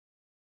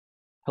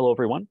Hello,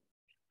 everyone.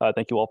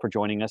 Thank you all for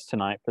joining us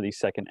tonight for the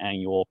second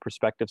annual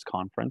Perspectives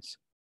Conference.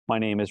 My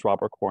name is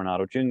Robert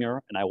Coronado Jr.,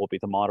 and I will be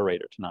the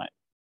moderator tonight.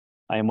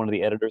 I am one of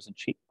the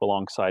editors-in-chief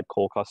alongside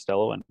Cole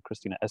Costello and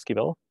Cristina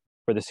Esquivel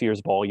for this year's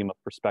volume of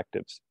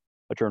Perspectives,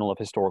 a journal of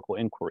historical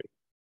inquiry.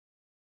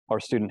 Our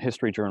student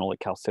history journal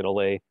at Cal State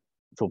LA,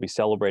 which will be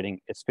celebrating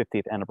its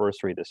 50th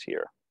anniversary this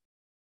year.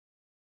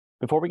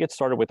 Before we get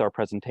started with our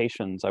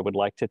presentations, I would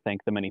like to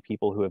thank the many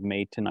people who have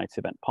made tonight's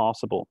event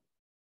possible.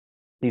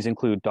 These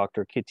include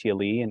Dr. Kitia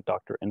Lee and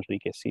Dr.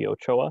 Enrique C.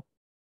 Ochoa,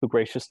 who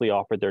graciously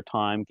offered their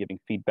time giving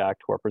feedback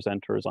to our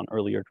presenters on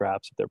earlier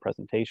drafts of their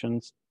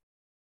presentations,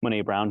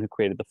 Monet Brown, who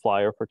created the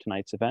flyer for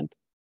tonight's event,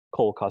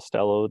 Cole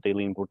Costello,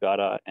 Daylene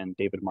Burgada, and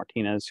David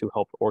Martinez, who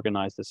helped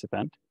organize this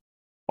event,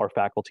 our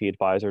faculty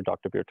advisor,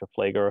 Dr. Birta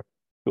Flager,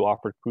 who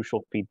offered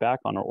crucial feedback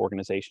on our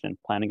organization and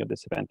planning of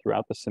this event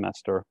throughout the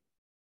semester,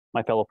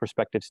 my fellow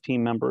Perspectives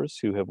team members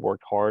who have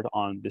worked hard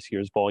on this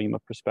year's volume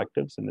of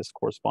Perspectives and this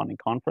corresponding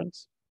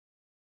conference.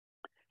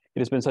 It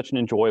has been such an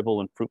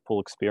enjoyable and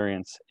fruitful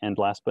experience, and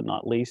last but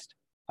not least,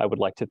 I would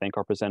like to thank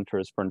our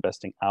presenters for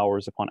investing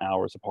hours upon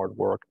hours of hard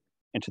work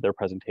into their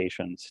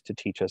presentations to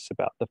teach us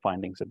about the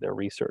findings of their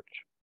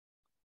research.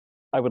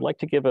 I would like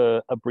to give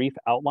a brief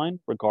outline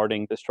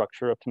regarding the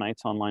structure of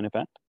tonight's online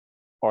event.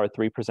 Our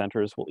three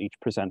presenters will each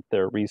present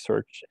their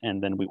research,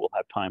 and then we will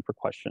have time for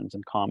questions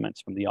and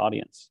comments from the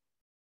audience.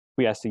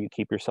 We ask that you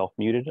keep yourself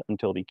muted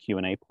until the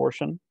Q&A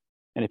portion,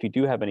 and if you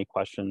do have any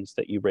questions,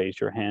 that you raise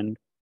your hand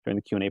during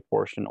the Q&A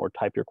portion or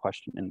type your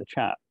question in the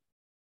chat.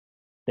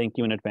 Thank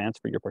you in advance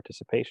for your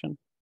participation.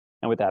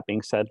 And with that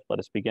being said, let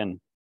us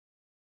begin.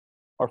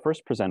 Our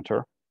first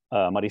presenter,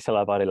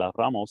 Maricela Varela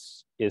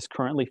Ramos, is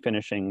currently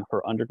finishing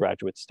her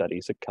undergraduate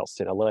studies at Cal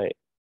State LA,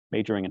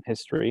 majoring in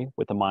history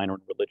with a minor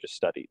in religious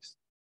studies.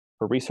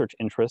 Her research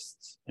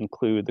interests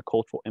include the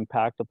cultural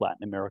impact of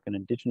Latin American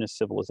indigenous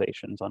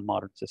civilizations on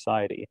modern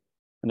society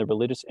and the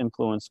religious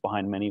influence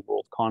behind many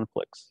world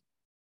conflicts.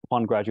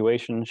 Upon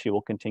graduation, she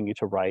will continue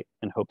to write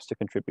and hopes to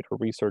contribute her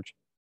research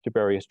to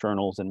various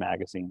journals and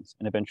magazines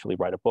and eventually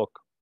write a book.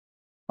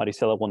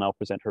 Maricela will now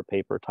present her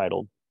paper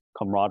titled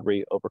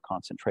Comradery Over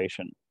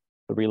Concentration,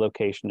 the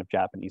Relocation of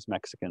Japanese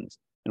Mexicans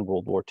in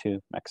World War II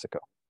Mexico.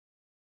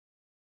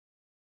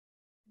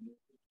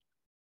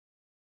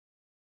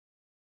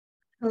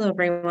 Hello,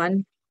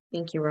 everyone.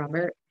 Thank you,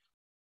 Robert.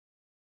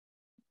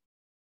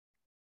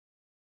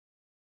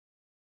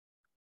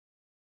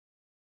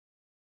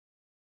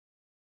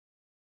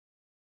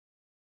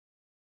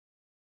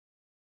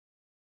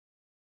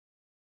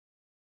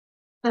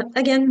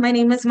 Again, my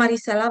name is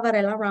Maricela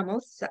Varela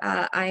Ramos.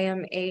 I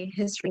am a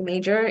history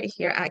major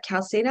here at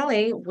Cal State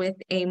LA with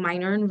a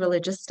minor in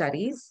religious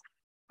studies.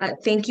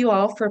 Thank you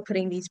all for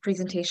putting these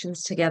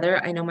presentations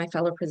together. I know my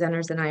fellow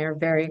presenters and I are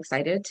very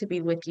excited to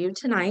be with you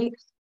tonight.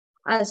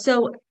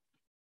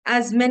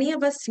 As many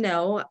of us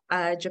know,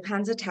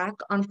 Japan's attack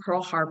on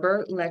Pearl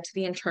Harbor led to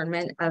the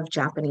internment of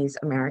Japanese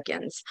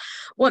Americans.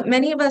 What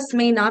many of us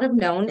may not have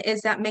known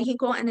is that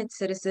Mexico and its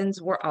citizens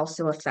were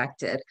also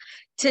affected.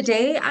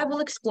 Today, I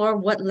will explore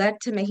what led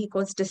to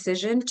Mexico's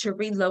decision to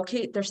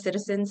relocate their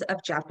citizens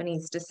of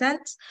Japanese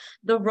descent,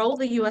 the role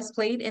the U.S.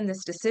 played in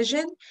this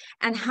decision,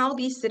 and how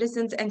these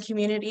citizens and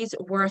communities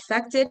were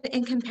affected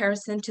in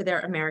comparison to their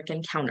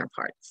American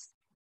counterparts.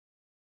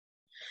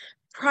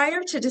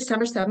 Prior to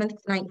December 7th,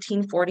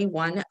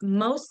 1941,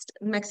 most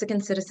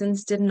Mexican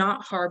citizens did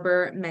not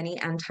harbor many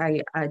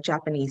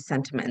anti-Japanese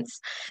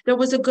sentiments. There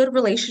was a good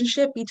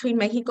relationship between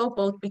Mexico,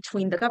 both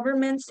between the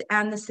governments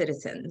and the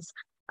citizens.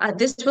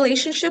 This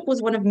relationship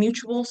was one of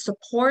mutual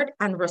support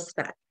and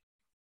respect.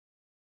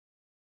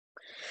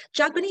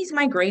 Japanese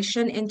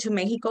migration into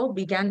Mexico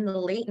began in the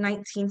late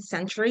 19th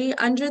century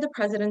under the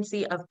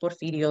presidency of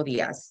Porfirio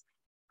Diaz.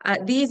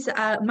 These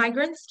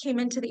migrants came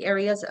into the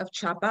areas of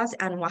Chiapas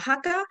and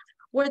Oaxaca,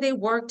 where they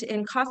worked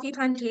in coffee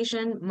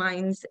plantation,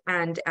 mines,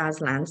 and as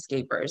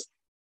landscapers.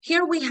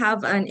 Here we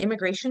have an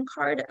immigration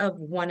card of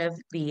one of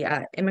the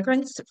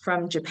immigrants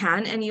from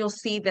Japan, and you'll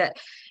see that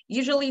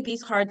usually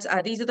these cards,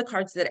 these are the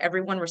cards that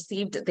everyone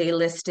received. They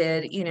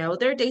listed,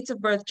 their dates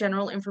of birth,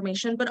 general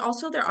information, but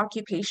also their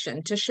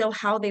occupation to show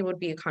how they would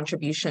be a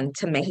contribution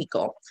to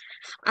Mexico.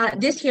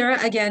 This here,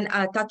 again,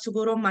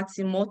 Tatsuguro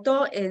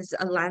Matsumoto is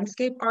a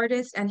landscape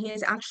artist, and he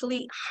is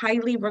actually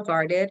highly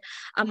regarded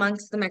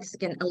amongst the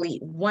Mexican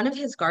elite. One of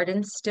his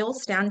gardens still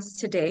stands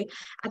today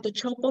at the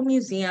Chopo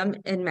Museum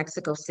in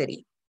Mexico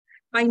City.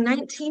 By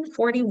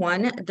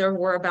 1941, there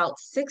were about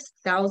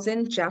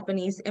 6,000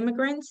 Japanese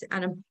immigrants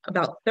and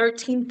about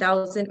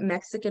 13,000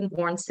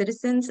 Mexican-born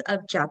citizens of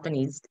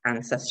Japanese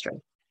ancestry.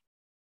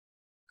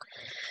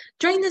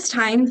 During this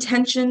time,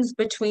 tensions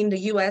between the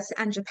U.S.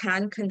 and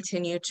Japan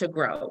continued to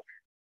grow.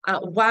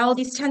 While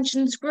these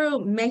tensions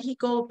grew,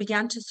 Mexico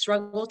began to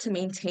struggle to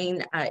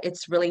maintain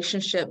its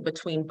relationship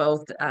between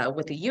both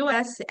with the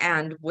U.S.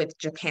 and with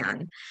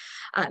Japan.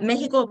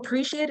 Mexico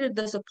appreciated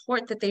the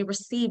support that they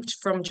received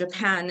from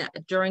Japan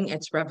during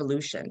its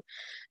revolution.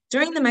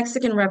 During the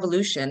Mexican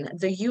Revolution,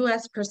 the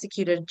U.S.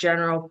 persecuted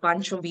General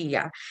Pancho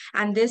Villa,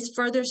 and this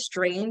further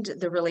strained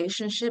the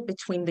relationship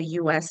between the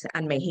U.S.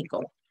 and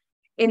Mexico.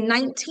 In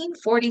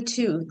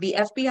 1942, the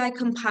FBI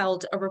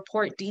compiled a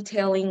report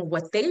detailing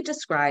what they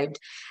described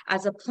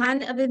as a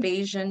plan of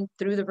invasion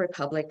through the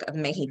Republic of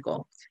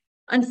Mexico.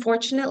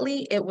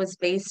 Unfortunately, it was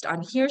based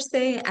on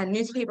hearsay and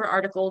newspaper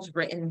articles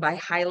written by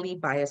highly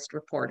biased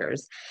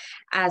reporters,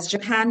 as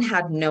Japan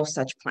had no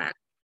such plan.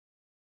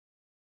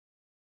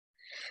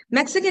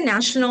 Mexican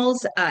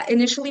nationals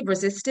initially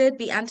resisted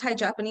the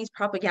anti-Japanese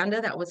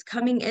propaganda that was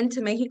coming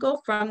into Mexico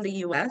from the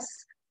US.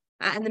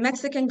 And the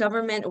Mexican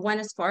government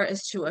went as far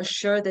as to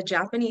assure the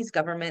Japanese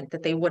government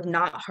that they would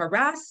not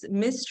harass,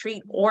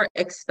 mistreat, or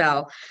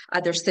expel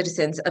their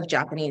citizens of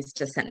Japanese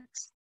descent.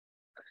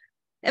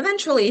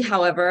 Eventually,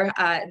 however,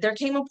 there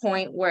came a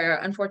point where,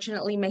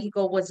 unfortunately,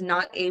 Mexico was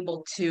not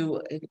able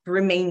to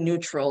remain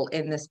neutral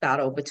in this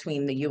battle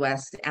between the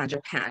US and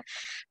Japan.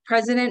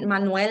 President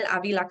Manuel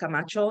Avila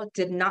Camacho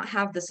did not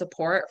have the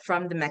support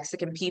from the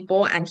Mexican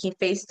people, and he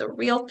faced the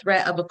real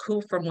threat of a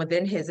coup from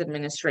within his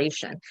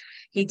administration.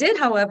 He did,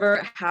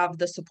 however, have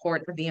the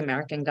support of the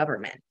American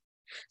government.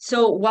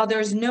 So while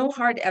there's no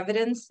hard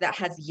evidence that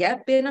has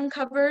yet been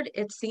uncovered,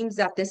 it seems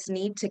that this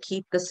need to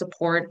keep the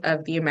support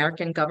of the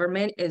American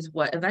government is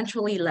what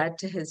eventually led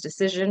to his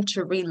decision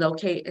to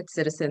relocate its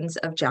citizens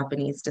of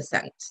Japanese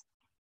descent.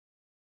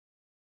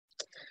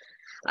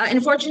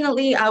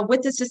 Unfortunately,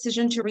 with this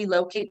decision to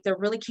relocate, there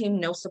really came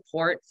no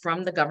support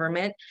from the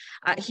government.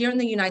 Here in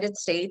the United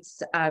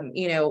States,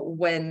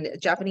 when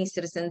Japanese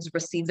citizens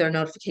received their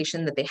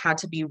notification that they had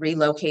to be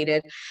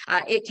relocated,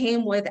 it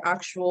came with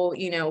actual,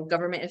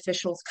 government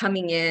officials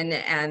coming in,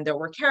 and there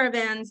were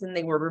caravans, and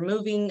they were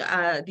removing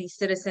these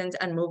citizens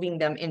and moving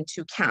them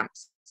into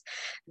camps.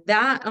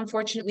 That,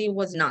 unfortunately,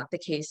 was not the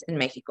case in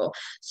Mexico.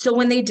 So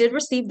when they did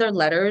receive their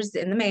letters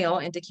in the mail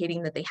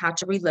indicating that they had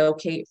to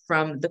relocate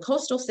from the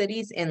coastal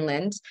cities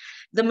inland,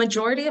 the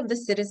majority of the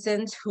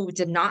citizens who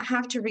did not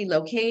have to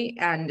relocate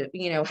and,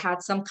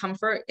 had some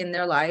comfort in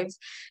their lives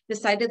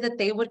decided that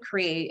they would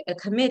create a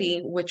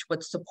committee which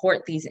would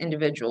support these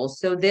individuals.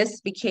 So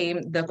this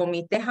became the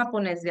Comité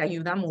Japonés de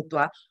Ayuda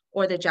Mutua,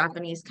 or the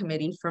Japanese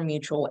Committee for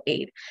Mutual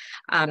Aid.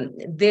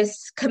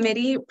 This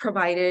committee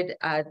provided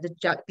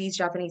these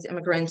Japanese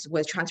immigrants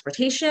with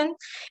transportation,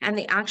 and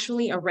they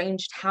actually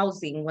arranged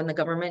housing when the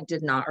government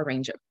did not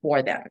arrange it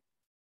for them.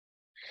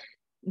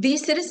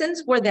 These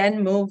citizens were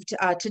then moved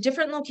to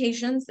different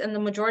locations, and the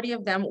majority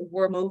of them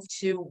were moved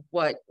to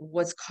what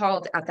was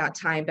called at that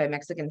time by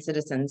Mexican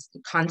citizens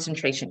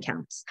concentration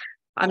camps.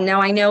 Now,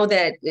 I know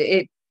that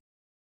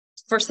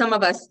for some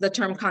of us, the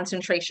term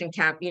concentration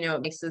camp,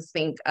 makes us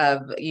think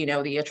of,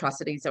 the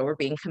atrocities that were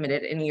being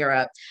committed in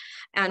Europe.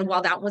 And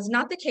while that was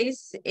not the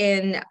case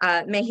in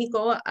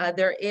Mexico,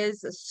 there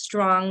is a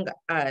strong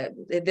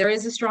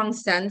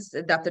sense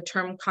that the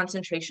term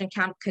concentration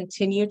camp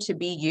continued to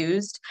be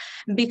used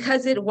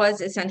because it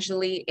was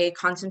essentially a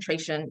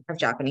concentration of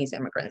Japanese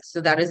immigrants. So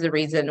that is the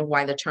reason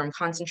why the term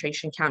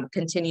concentration camp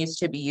continues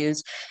to be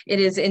used. It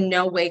is in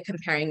no way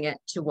comparing it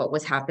to what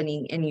was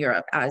happening in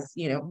Europe, as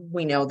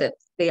we know that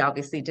they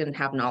obviously didn't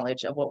have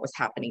knowledge of what was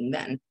happening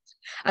then.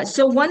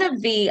 So one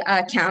of the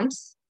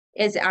camps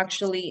is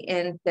actually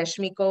in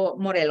Texmeco,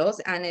 Morelos,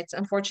 and it's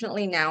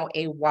unfortunately now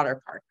a water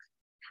park.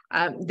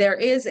 There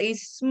is a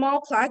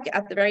small plaque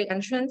at the very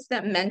entrance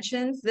that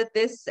mentions that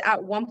this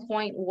at one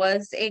point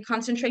was a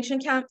concentration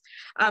camp,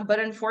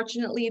 but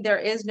unfortunately there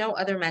is no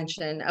other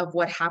mention of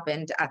what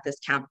happened at this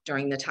camp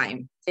during the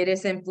time. It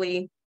is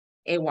simply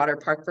a water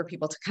park for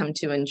people to come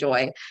to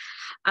enjoy.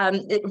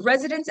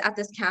 Residents at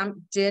this camp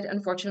did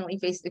unfortunately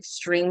face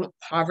extreme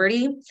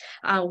poverty.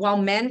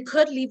 While men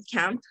could leave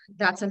camp,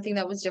 that's something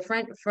that was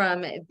different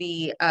from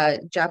the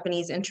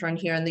Japanese intern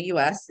here in the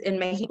US. In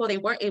Mexico, they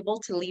were able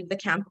to leave the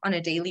camp on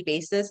a daily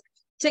basis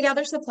to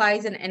gather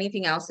supplies and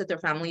anything else that their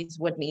families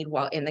would need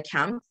while in the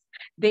camp.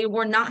 They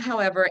were not,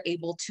 however,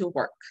 able to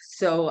work.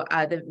 So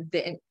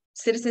the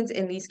citizens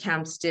in these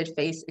camps did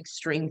face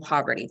extreme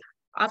poverty.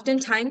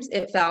 Oftentimes,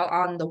 it fell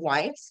on the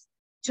wives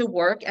to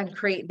work and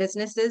create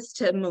businesses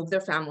to move their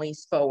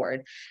families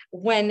forward.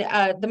 When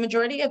the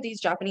majority of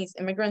these Japanese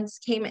immigrants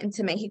came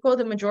into Mexico,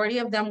 the majority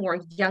of them were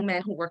young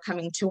men who were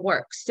coming to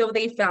work. So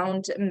they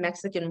found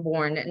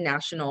Mexican-born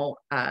national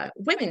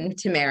women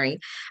to marry.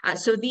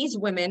 So these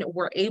women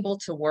were able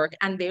to work,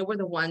 and they were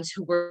the ones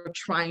who were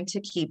trying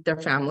to keep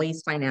their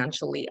families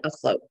financially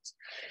afloat.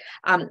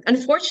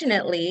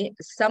 Unfortunately,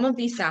 some of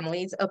these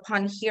families,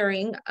 upon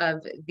hearing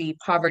of the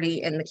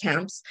poverty in the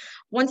camps,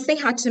 once they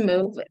had to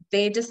move,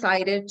 they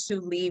decided to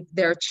leave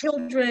their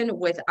children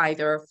with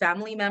either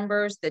family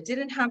members that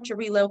didn't have to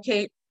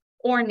relocate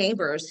or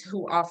neighbors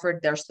who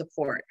offered their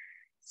support.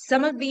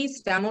 Some of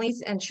these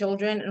families and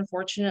children,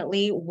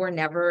 unfortunately, were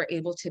never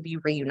able to be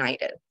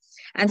reunited.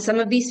 And some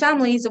of these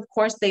families, of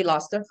course, they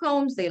lost their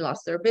homes, they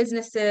lost their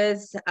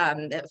businesses,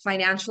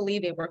 financially,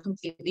 they were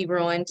completely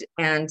ruined,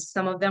 and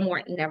some of them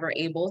were never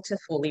able to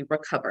fully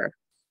recover.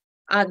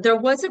 There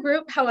was a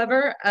group,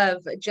 however,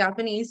 of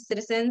Japanese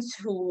citizens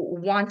who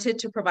wanted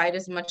to provide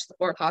as much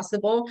support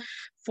possible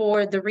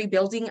for the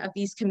rebuilding of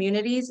these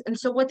communities. And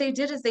so what they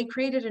did is they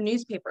created a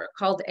newspaper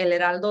called El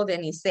Heraldo de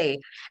Nicey.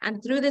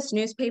 And through this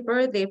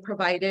newspaper, they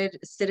provided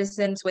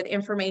citizens with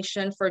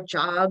information for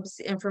jobs,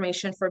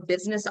 information for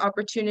business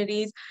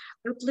opportunities,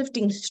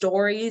 uplifting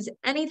stories,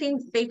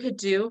 anything they could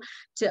do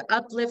to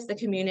uplift the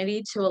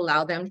community to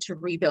allow them to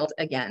rebuild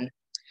again.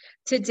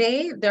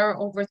 Today, there are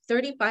over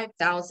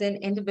 35,000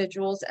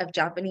 individuals of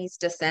Japanese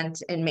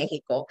descent in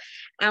Mexico.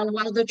 And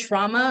while the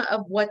trauma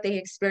of what they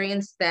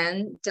experienced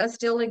then does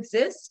still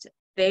exist,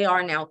 they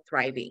are now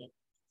thriving.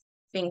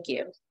 Thank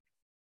you.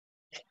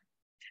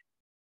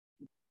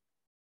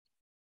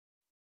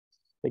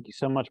 Thank you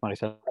so much,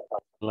 Maricela.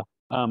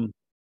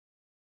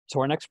 So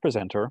our next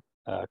presenter,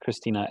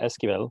 Cristina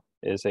Esquivel,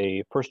 is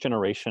a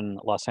first-generation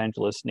Los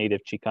Angeles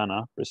native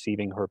Chicana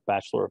receiving her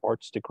Bachelor of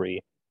Arts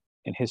degree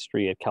in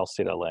history at Cal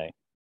State LA.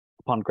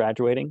 Upon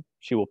graduating,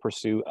 she will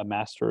pursue a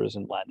master's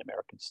in Latin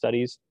American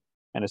studies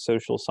and a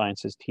social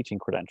sciences teaching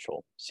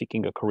credential,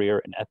 seeking a career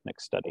in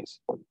ethnic studies.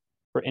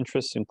 Her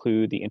interests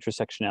include the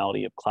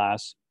intersectionality of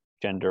class,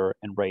 gender,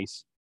 and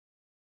race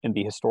in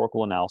the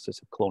historical analysis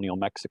of colonial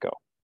Mexico,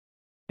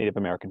 Native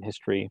American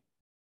history,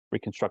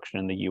 Reconstruction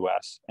in the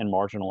US, and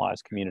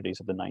marginalized communities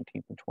of the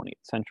 19th and 20th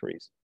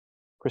centuries.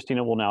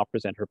 Cristina will now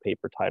present her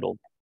paper titled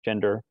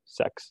Gender,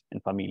 Sex,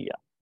 and Familia,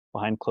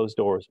 Behind Closed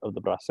Doors of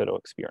the Bracero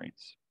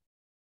Experience.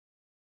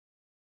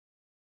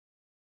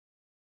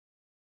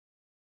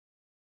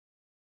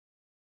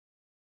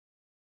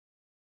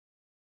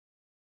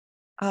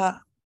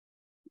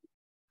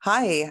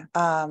 Hi,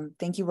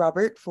 thank you,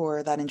 Robert,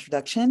 for that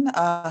introduction.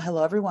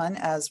 Hello, everyone.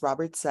 As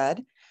Robert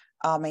said,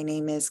 my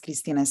name is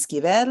Cristina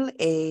Esquivel,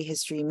 a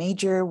history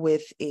major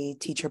with a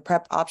teacher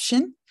prep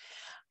option.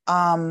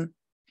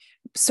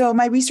 So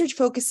my research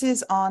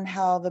focuses on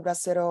how the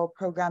Bracero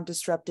program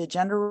disrupted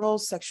gender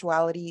roles,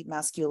 sexuality,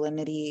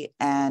 masculinity,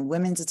 and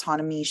women's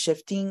autonomy,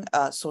 shifting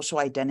social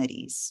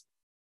identities.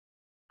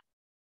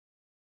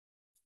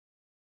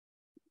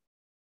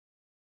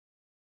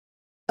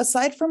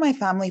 Aside from my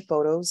family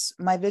photos,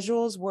 my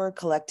visuals were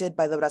collected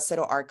by the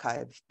Bracero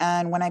Archive.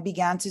 And when I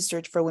began to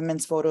search for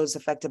women's photos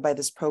affected by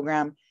this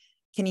program,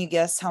 can you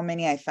guess how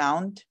many I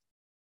found?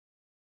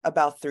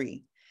 About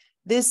 3.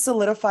 This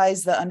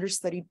solidifies the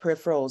understudied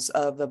peripherals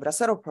of the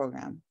Bracero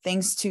program.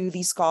 Thanks to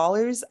these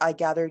scholars, I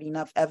gathered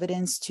enough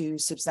evidence to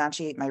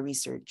substantiate my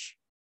research.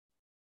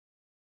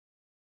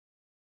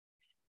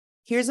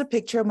 Here's a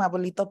picture of my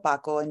abuelito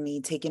Paco and me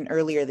taken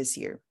earlier this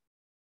year.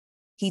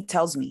 He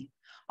tells me,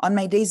 on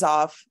my days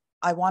off,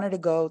 I wanted to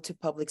go to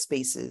public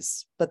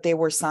spaces, but there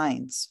were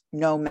signs,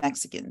 no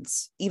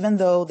Mexicans. Even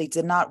though they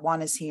did not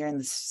want us here in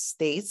the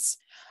States,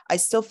 I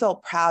still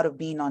felt proud of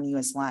being on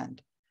US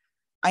land.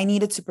 I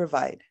needed to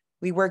provide.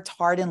 We worked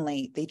hard and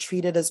late. They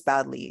treated us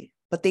badly,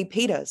 but they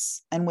paid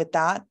us. And with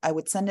that, I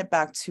would send it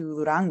back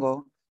to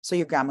Durango so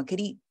your grandma could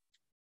eat.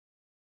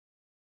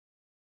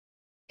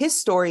 His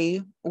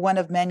story, one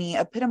of many,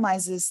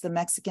 epitomizes the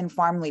Mexican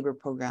farm labor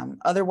program,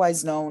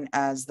 otherwise known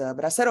as the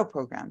Bracero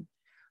program.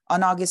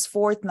 On August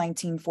 4th,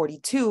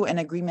 1942, an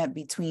agreement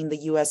between the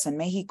US and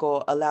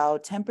Mexico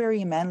allowed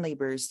temporary man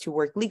laborers to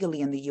work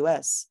legally in the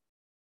US.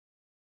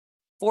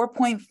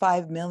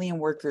 4.5 million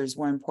workers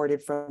were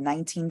imported from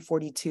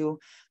 1942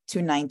 to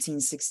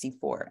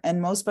 1964, and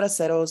most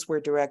braceros were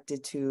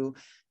directed to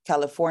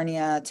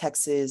California,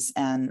 Texas,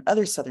 and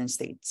other southern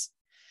states.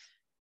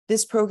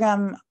 This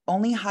program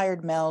only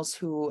hired males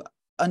who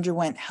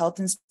underwent health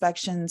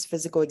inspections,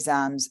 physical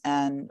exams,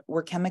 and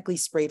were chemically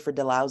sprayed for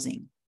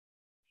delousing.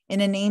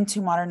 In an aim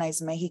to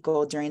modernize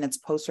Mexico during its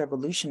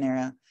post-revolution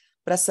era,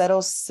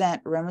 braceros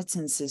sent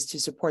remittances to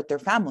support their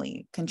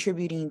family,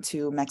 contributing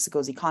to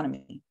Mexico's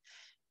economy.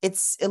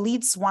 Its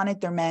elites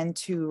wanted their men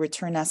to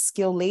return as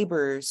skilled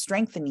labor,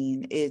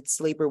 strengthening its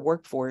labor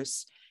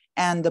workforce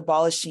and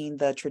abolishing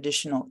the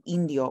traditional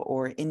indio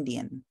or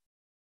Indian.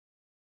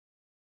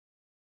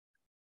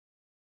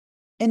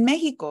 In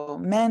Mexico,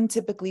 men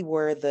typically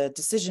were the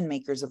decision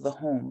makers of the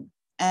home,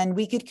 and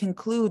we could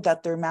conclude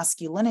that their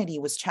masculinity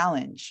was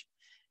challenged.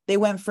 They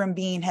went from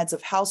being heads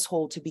of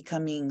household to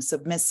becoming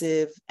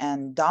submissive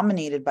and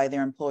dominated by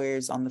their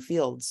employers on the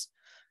fields.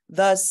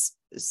 Thus,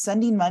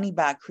 sending money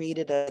back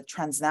created a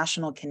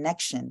transnational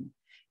connection,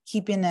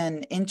 keeping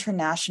an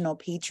international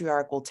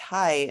patriarchal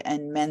tie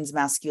and men's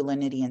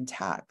masculinity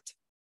intact.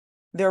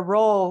 Their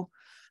role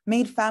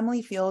made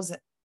family feel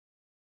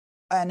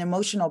an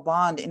emotional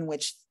bond in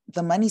which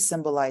the money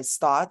symbolized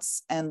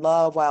thoughts and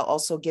love, while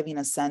also giving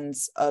a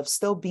sense of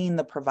still being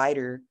the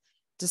provider,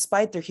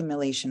 despite their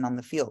humiliation on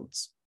the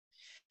fields.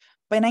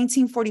 By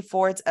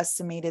 1944, it's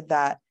estimated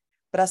that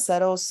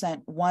braceros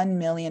sent $1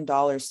 million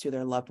to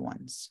their loved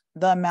ones.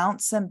 The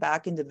amount sent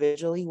back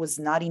individually was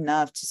not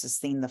enough to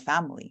sustain the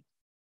family.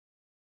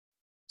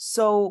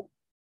 So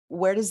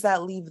where does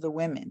that leave the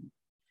women?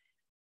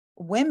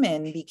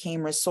 Women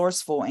became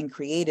resourceful and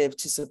creative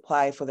to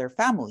supply for their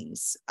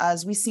families.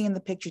 As we see in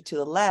the picture to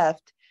the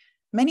left,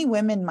 Many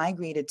women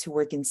migrated to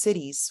work in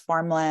cities,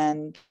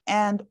 farmland,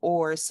 and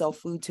or sell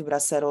food to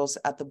braceros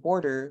at the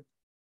border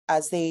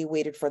as they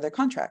waited for their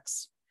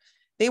contracts.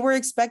 They were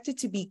expected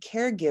to be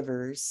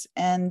caregivers,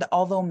 and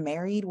although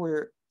married,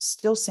 were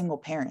still single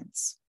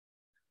parents.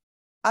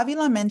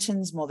 Avila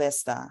mentions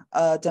Modesta,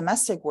 a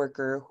domestic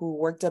worker who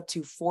worked up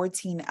to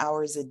 14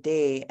 hours a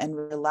day and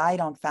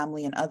relied on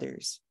family and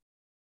others.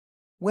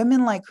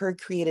 Women like her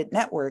created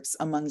networks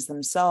amongst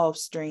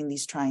themselves during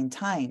these trying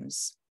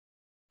times.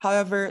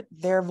 However,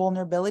 their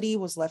vulnerability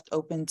was left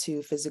open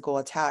to physical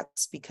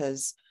attacks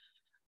because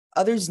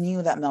others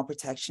knew that male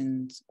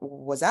protection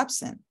was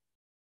absent.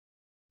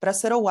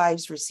 Bracero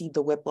wives received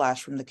the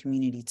whiplash from the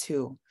community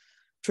too.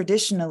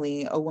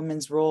 Traditionally, a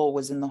woman's role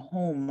was in the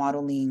home,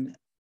 modeling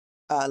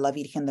La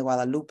Virgen de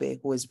Guadalupe,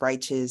 who is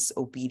righteous,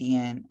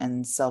 obedient,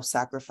 and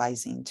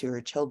self-sacrificing to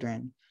her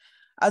children.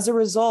 As a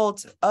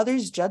result,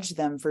 others judged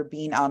them for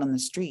being out on the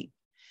street.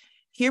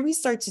 Here we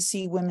start to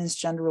see women's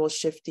gender roles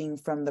shifting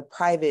from the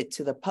private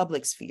to the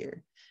public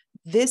sphere.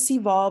 This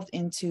evolved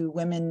into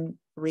women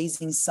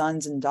raising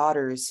sons and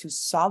daughters who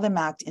saw them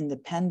act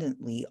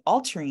independently,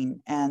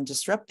 altering and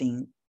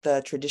disrupting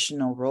the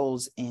traditional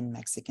roles in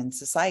Mexican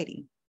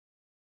society.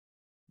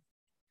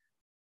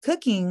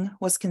 Cooking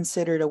was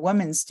considered a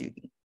woman's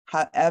duty.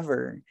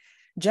 However,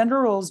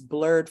 gender roles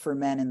blurred for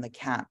men in the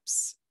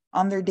camps.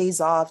 On their days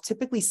off,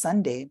 typically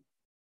Sunday,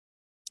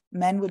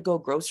 men would go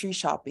grocery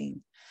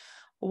shopping.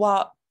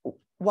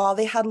 While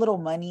they had little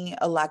money,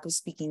 a lack of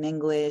speaking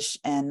English,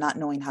 and not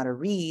knowing how to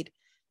read,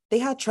 they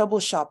had trouble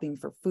shopping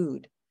for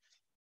food.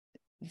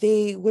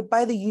 They would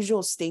buy the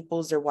usual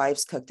staples their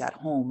wives cooked at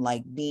home,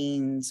 like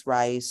beans,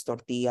 rice,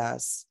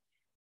 tortillas.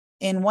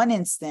 In one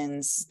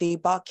instance, they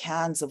bought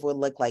cans of what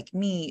looked like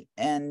meat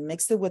and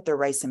mixed it with their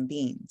rice and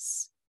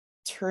beans,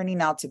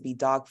 turning out to be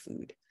dog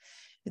food.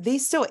 They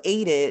still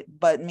ate it,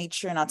 but made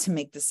sure not to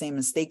make the same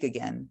mistake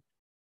again.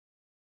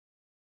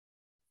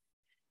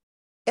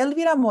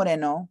 Elvira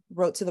Moreno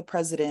wrote to the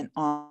president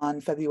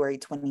on February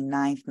 29,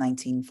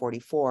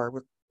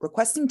 1944,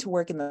 requesting to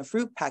work in the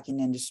fruit packing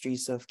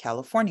industries of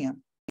California.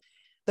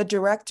 The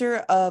director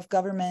of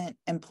government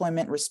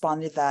employment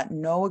responded that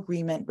no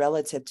agreement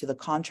relative to the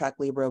contract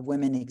labor of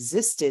women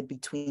existed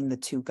between the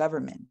two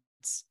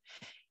governments.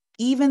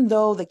 Even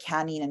though the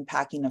canning and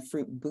packing of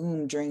fruit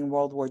boomed during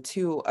World War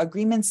II,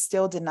 agreements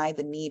still denied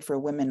the need for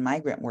women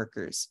migrant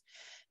workers.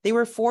 They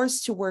were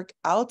forced to work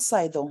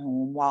outside the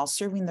home while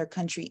serving their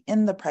country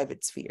in the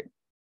private sphere.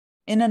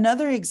 In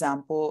another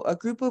example, a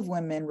group of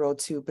women wrote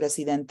to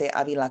Presidente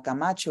Avila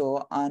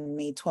Camacho on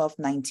May 12,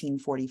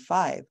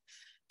 1945,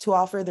 to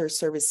offer their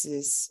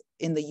services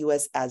in the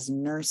US as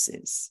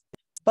nurses.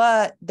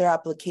 But their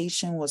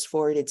application was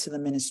forwarded to the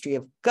Ministry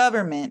of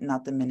Government,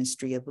 not the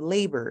Ministry of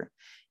Labor,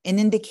 an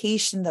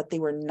indication that they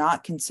were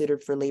not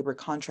considered for labor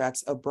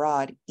contracts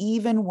abroad,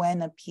 even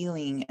when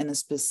appealing in a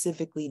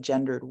specifically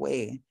gendered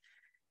way.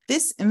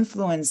 This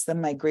influenced the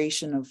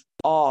migration of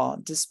all,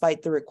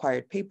 despite the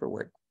required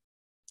paperwork,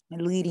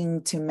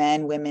 leading to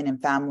men, women, and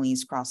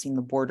families crossing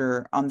the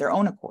border on their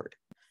own accord,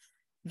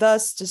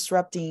 thus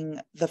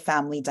disrupting the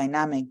family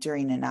dynamic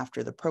during and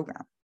after the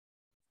program.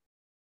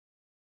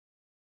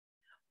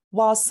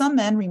 While some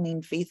men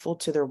remained faithful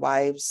to their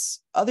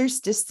wives, others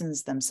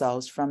distanced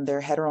themselves from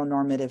their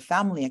heteronormative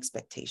family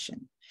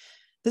expectation.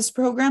 This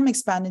program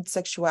expanded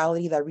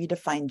sexuality that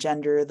redefined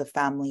gender, the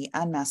family,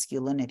 and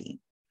masculinity.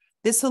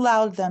 This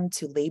allowed them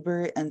to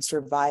labor and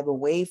survive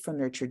away from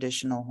their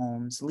traditional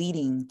homes,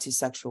 leading to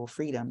sexual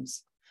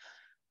freedoms.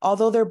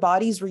 Although their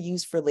bodies were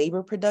used for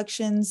labor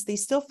productions, they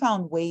still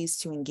found ways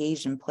to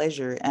engage in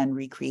pleasure and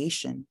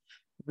recreation,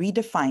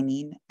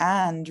 redefining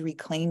and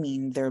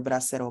reclaiming their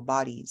bracero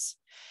bodies.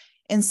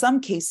 In some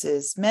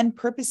cases, men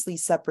purposely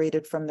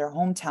separated from their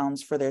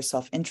hometowns for their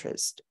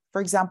self-interest. For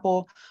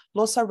example,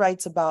 Loza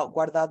writes about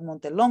Guardad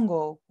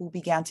Montelongo, who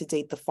began to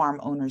date the farm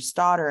owner's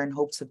daughter in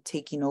hopes of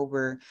taking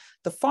over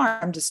the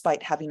farm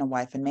despite having a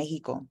wife in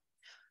Mexico.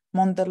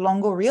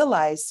 Montelongo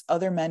realized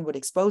other men would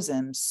expose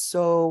him,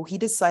 so he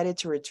decided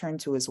to return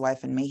to his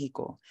wife in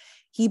Mexico.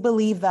 He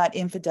believed that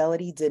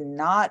infidelity did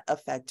not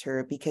affect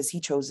her because he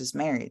chose his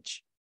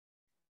marriage.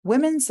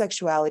 Women's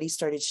sexuality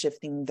started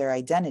shifting their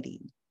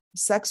identity.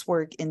 Sex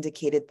work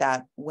indicated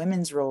that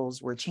women's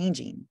roles were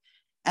changing.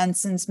 And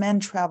since men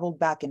traveled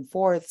back and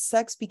forth,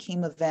 sex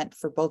became an event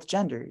for both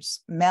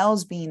genders,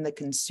 males being the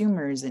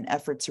consumers in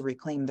effort to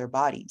reclaim their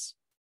bodies.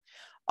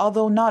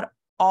 Although not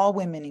all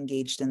women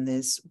engaged in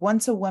this,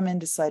 once a woman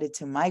decided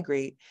to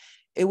migrate,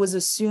 it was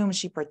assumed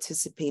she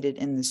participated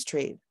in this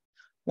trade.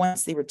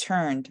 Once they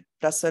returned,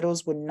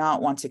 braceros would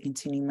not want to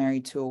continue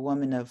married to a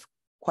woman of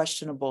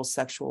questionable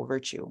sexual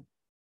virtue.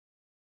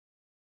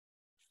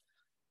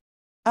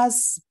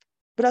 As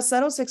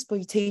braceros'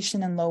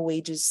 exploitation and low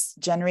wages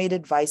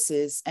generated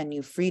vices and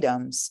new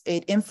freedoms,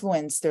 it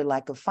influenced their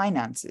lack of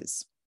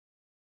finances.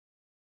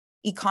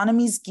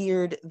 Economies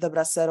geared the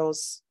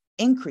braceros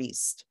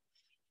increased.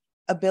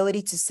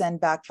 Ability to send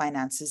back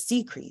finances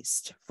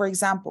decreased. For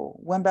example,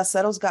 when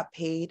braceros got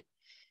paid,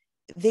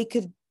 they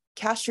could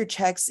cash your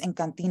checks in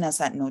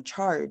cantinas at no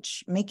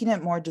charge, making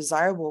it more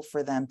desirable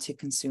for them to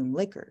consume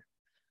liquor.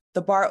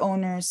 The bar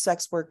owners,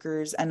 sex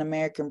workers, and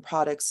American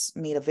products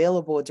made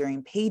available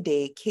during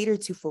payday cater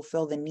to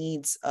fulfill the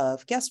needs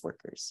of guest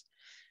workers.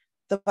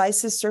 The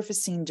vices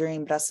surfacing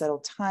during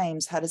bracero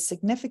times had a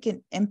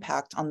significant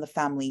impact on the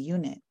family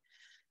unit.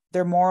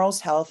 Their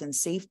morals, health, and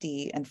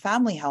safety and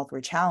family health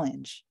were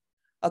challenged.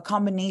 A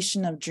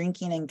combination of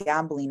drinking and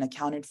gambling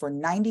accounted for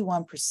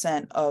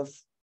 91% of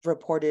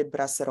reported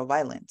bracero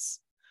violence.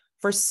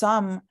 For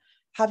some,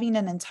 having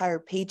an entire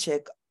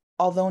paycheck,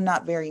 although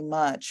not very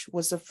much,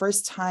 was the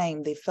first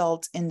time they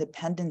felt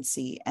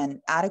independency and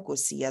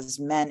adequacy as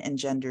men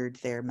engendered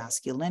their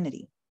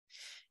masculinity.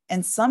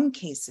 In some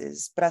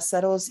cases,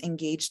 braceros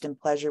engaged in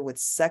pleasure with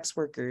sex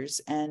workers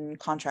and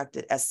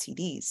contracted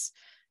STDs,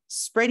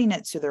 spreading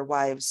it to their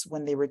wives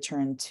when they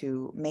returned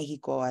to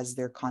Mexico as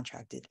their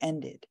contract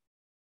ended.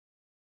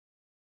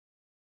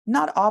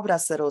 Not all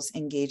braceros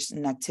engaged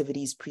in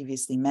activities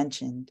previously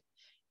mentioned.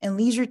 In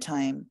leisure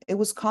time, it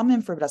was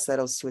common for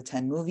braceros to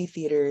attend movie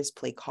theaters,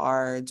 play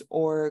cards,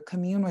 or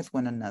commune with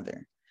one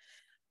another.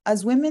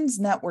 As women's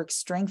networks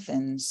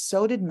strengthened,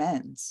 so did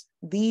men's.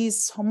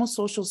 These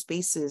homosocial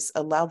spaces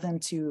allowed them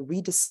to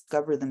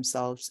rediscover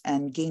themselves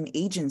and gain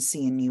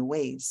agency in new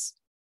ways.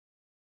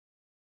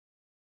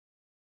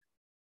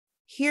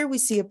 Here we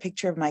see a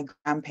picture of my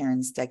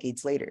grandparents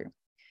decades later.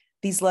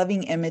 These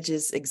loving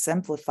images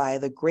exemplify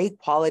the great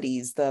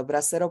qualities the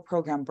bracero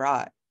program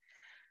brought.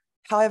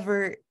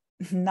 However,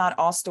 not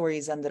all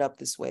stories ended up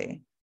this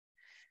way.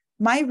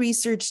 My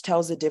research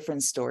tells a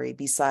different story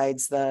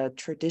besides the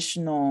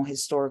traditional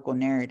historical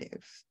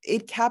narrative.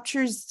 It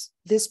captures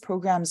this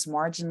program's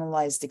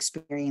marginalized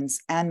experience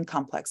and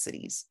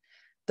complexities,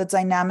 the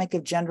dynamic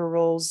of gender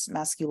roles,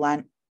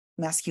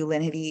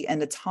 masculinity,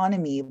 and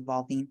autonomy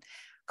evolving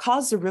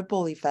caused a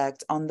ripple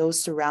effect on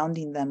those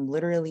surrounding them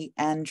literally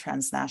and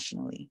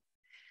transnationally.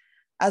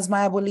 As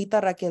my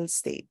abuelita Raquel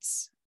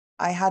states,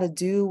 I had to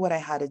do what I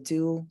had to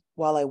do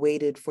while I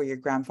waited for your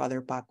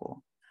grandfather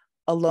Paco,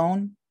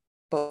 alone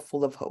but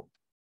full of hope.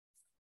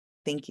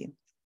 Thank you.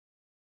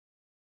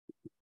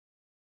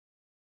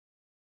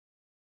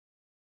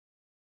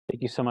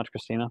 Thank you so much,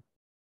 Cristina.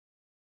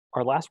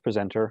 Our last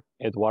presenter,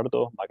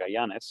 Eduardo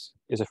Magallanes,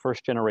 is a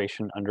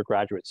first-generation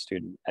undergraduate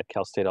student at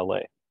Cal State LA,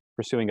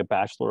 pursuing a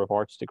Bachelor of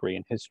Arts degree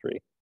in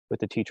history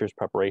with the teacher's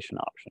preparation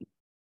option.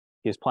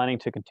 He is planning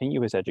to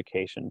continue his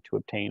education to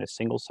obtain a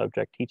single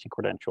subject teaching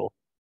credential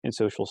in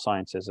social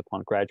sciences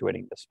upon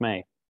graduating this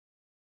May.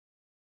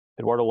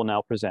 Eduardo will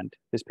now present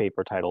his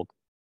paper titled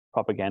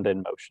Propaganda in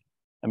Motion,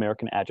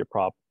 American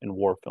Agitprop in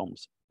War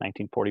Films,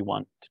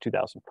 1941 to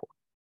 2004.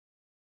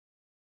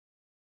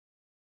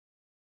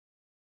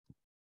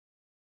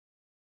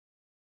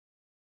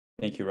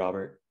 Thank you,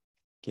 Robert.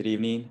 Good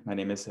evening. My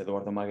name is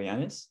Eduardo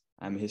Magallanes.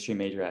 I'm a history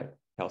major at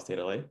Cal State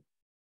LA.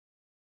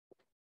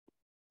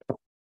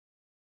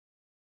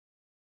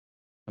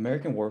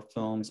 American war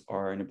films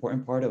are an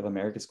important part of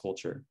America's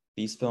culture.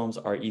 These films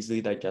are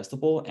easily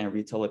digestible and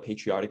retell a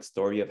patriotic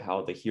story of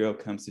how the hero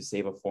comes to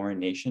save a foreign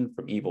nation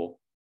from evil.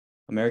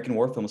 American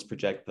war films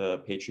project the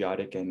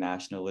patriotic and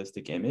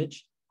nationalistic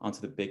image onto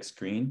the big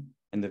screen,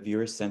 and the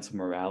viewer's sense of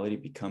morality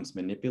becomes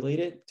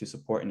manipulated to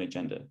support an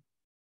agenda.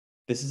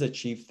 This is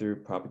achieved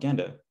through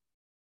propaganda.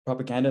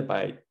 Propaganda,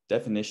 by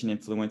definition,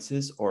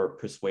 influences or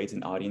persuades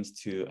an audience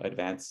to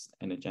advance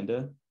an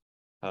agenda.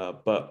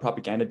 But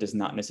propaganda does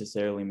not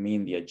necessarily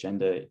mean the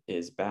agenda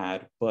is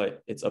bad,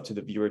 but it's up to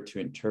the viewer to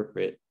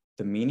interpret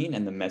the meaning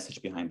and the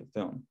message behind the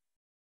film.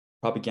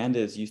 Propaganda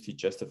is used to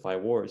justify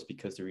wars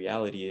because the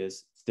reality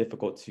is it's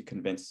difficult to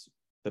convince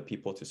the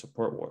people to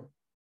support war.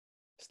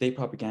 State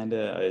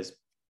propaganda is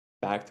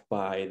backed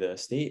by the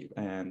state,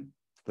 and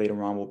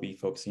later on we'll be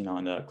focusing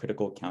on a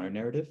critical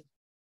counter-narrative.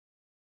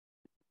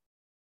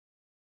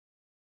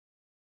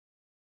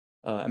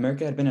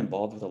 America had been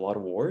involved with a lot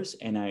of wars,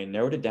 and I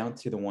narrowed it down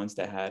to the ones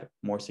that had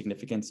more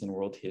significance in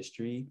world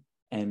history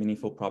and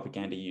meaningful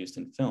propaganda used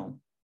in film.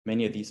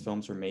 Many of these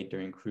films were made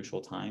during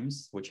crucial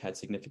times, which had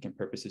significant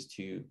purposes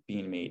to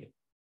being made.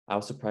 I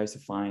was surprised to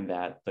find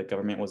that the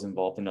government was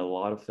involved in a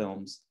lot of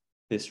films.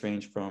 This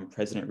ranged from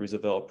President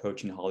Roosevelt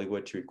approaching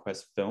Hollywood to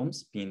request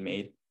films being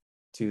made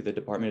to the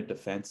Department of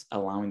Defense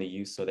allowing the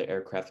use of the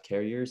aircraft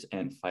carriers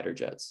and fighter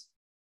jets.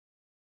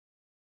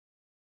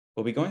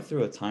 We'll be going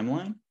through a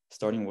timeline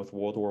starting with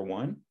World War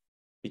I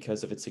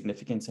because of its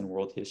significance in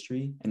world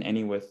history, and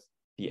ending with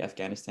the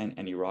Afghanistan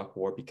and Iraq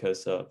War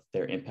because of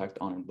their impact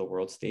on the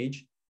world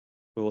stage.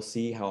 We will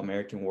see how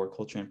American war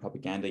culture and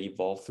propaganda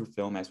evolved through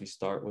film as we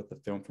start with the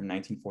film from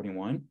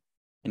 1941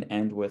 and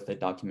end with a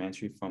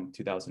documentary from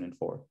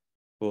 2004.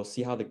 We will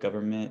see how the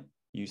government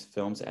used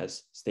films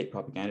as state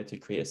propaganda to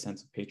create a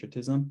sense of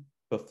patriotism,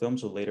 but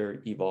films will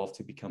later evolve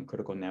to become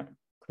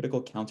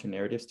critical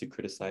counter-narratives to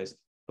criticize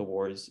the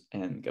wars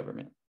and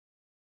government.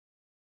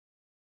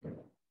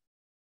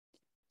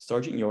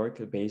 Sergeant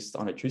York, based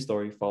on a true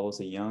story, follows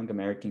a young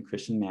American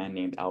Christian man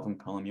named Alvin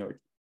Colum York.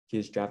 He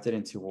is drafted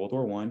into World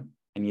War I,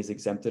 and he is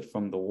exempted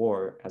from the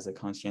war as a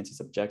conscientious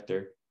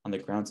objector on the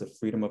grounds of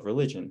freedom of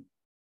religion.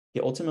 He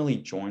ultimately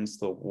joins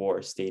the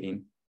war,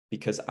 stating,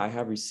 "Because I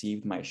have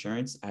received my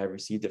assurance, I have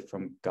received it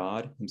from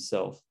God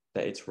himself,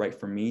 that it's right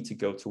for me to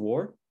go to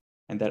war,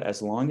 and that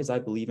as long as I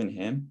believe in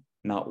him,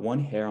 not one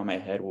hair on my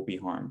head will be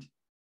harmed."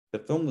 The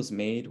film was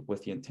made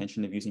with the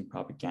intention of using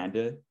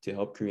propaganda to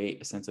help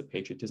create a sense of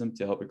patriotism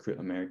to help recruit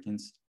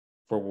Americans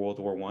for World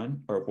War I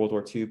or World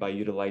War II by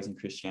utilizing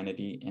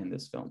Christianity in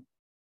this film.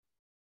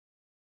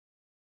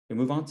 We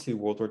move on to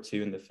World War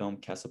II in the film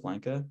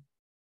Casablanca,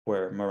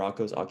 where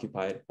Morocco is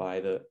occupied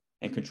by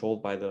and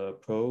controlled by the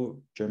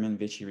pro-German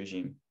Vichy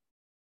regime.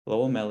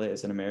 Lowell Melle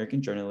is an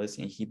American journalist,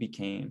 and he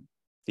became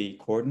the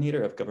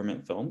coordinator of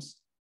government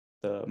films.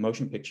 The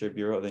Motion Picture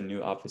Bureau of the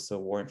new Office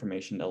of War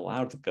Information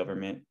allowed the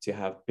government to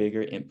have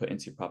bigger input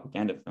into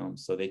propaganda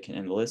films so they can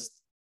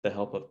enlist the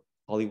help of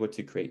Hollywood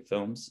to create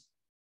films.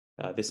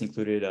 This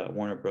included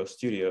Warner Bros.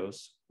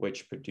 Studios,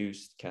 which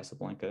produced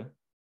Casablanca.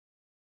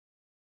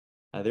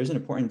 There's an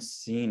important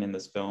scene in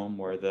this film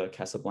where the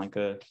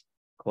Casablanca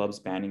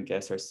club's band and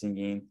guests are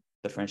singing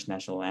the French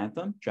national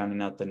anthem,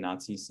 drowning out the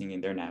Nazis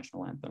singing their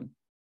national anthem.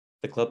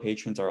 The club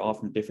patrons are all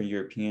from different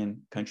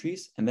European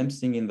countries, and them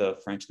singing the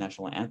French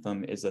national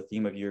anthem is a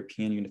theme of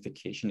European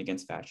unification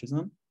against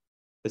fascism.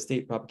 The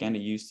state propaganda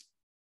used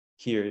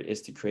here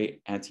is to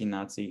create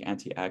anti-Nazi,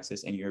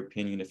 anti-Axis, and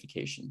European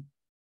unification.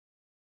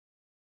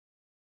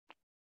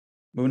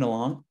 Moving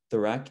along, The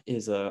Wreck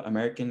is an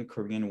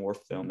American-Korean war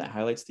film that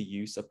highlights the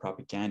use of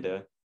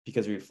propaganda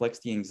because it reflects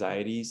the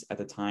anxieties at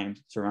the time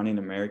surrounding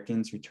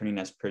Americans returning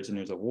as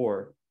prisoners of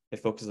war. It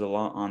focuses a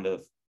lot on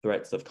the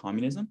threats of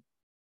communism.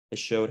 It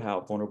showed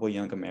how vulnerable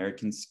young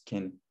Americans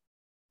can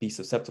be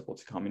susceptible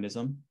to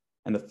communism.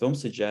 And the film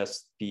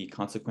suggests the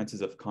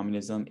consequences of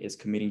communism is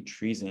committing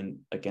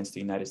treason against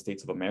the United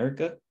States of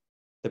America.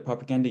 The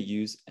propaganda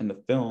used in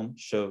the film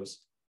shows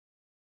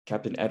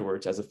Captain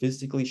Edwards as a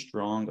physically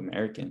strong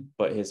American,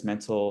 but his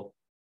mental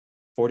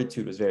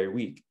fortitude was very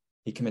weak.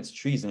 He commits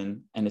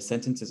treason, and his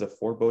sentence is a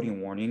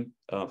foreboding warning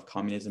of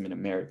communism in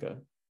America.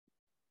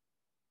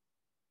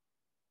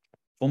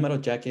 Full Metal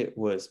Jacket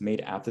was made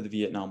after the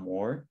Vietnam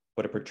War,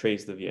 but it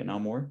portrays the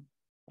Vietnam War.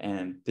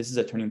 And this is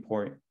a turning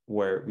point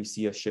where we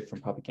see a shift from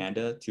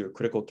propaganda to a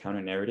critical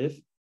counter-narrative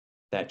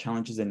that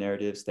challenges the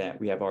narratives that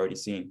we have already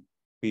seen.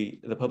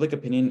 The public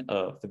opinion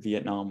of the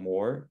Vietnam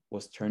War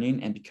was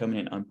turning and becoming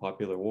an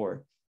unpopular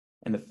war.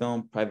 In the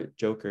film, Private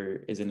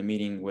Joker is in a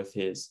meeting with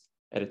his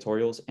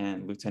editorials,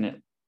 and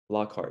Lieutenant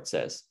Lockhart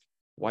says,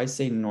 "Why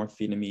say North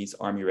Vietnamese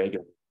Army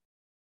regular?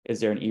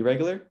 Is there an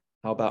irregular?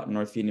 How about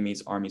North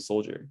Vietnamese Army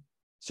soldier?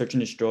 Search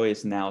and destroy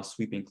is now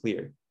sweeping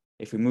clear.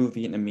 If we move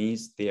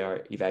Vietnamese, they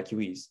are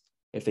evacuees.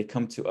 If they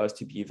come to us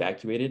to be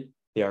evacuated,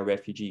 they are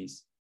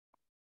refugees."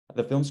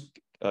 The film's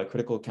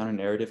critical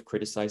counter-narrative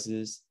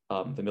criticizes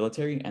the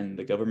military and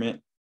the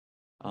government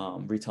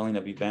retelling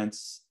of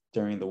events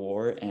during the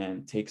war,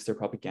 and takes their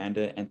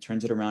propaganda and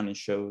turns it around and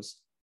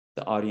shows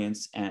the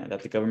audience and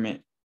that the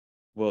government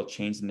will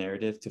change the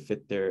narrative to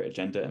fit their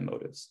agenda and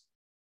motives.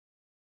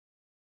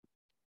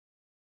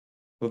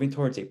 Moving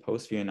towards a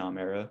post-Vietnam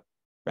era,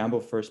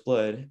 Rambo First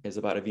Blood is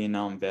about a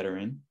Vietnam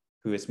veteran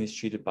who is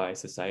mistreated by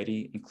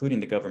society, including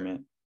the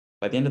government.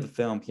 By the end of the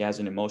film, he has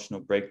an emotional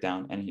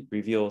breakdown and he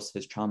reveals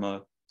his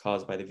trauma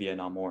caused by the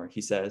Vietnam War.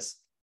 He says,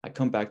 "I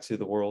come back to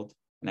the world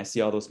and I see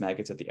all those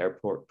maggots at the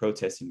airport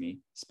protesting me,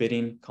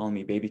 spitting, calling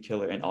me baby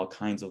killer, and all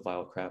kinds of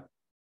vile crap."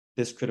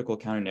 This critical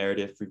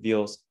counter-narrative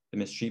reveals the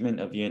mistreatment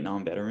of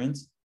Vietnam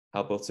veterans,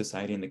 how both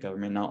society and the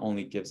government not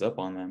only gives up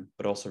on them,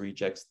 but also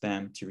rejects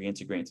them to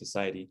reintegrate in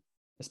society,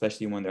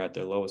 especially when they're at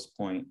their lowest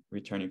point,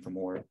 returning from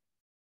war.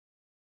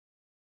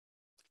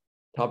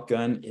 Top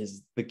Gun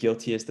is the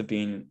guiltiest of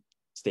being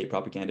state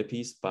propaganda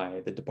piece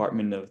by the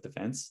Department of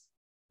Defense.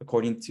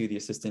 According to the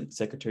Assistant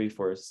Secretary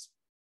for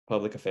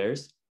Public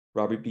Affairs,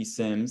 Robert B.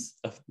 Sims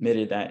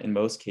admitted that in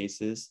most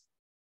cases,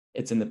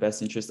 it's in the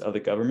best interest of the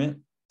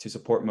government to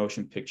support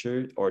motion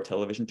picture or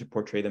television to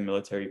portray the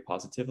military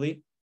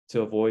positively,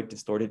 to avoid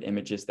distorted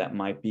images that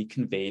might be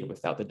conveyed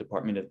without the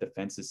Department of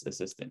Defense's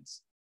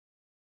assistance.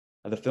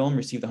 The film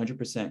received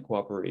 100%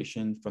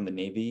 cooperation from the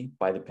Navy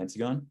by the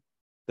Pentagon.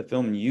 The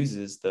film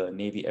uses the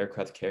Navy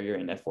aircraft carrier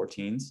and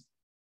F-14s.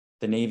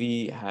 The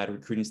Navy had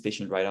recruiting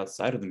stationed right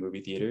outside of the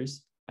movie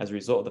theaters. As a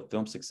result of the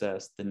film's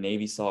success, the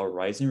Navy saw a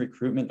rise in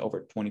recruitment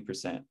over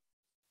 20%.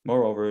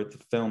 Moreover, the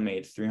film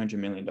made $300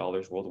 million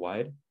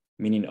worldwide,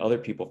 meaning other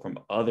people from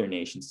other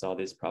nations saw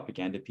this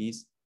propaganda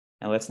piece.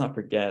 And let's not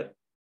forget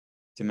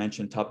to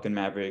mention Top Gun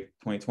Maverick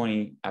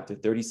 2020. After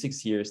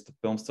 36 years, the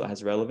film still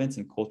has relevance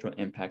and cultural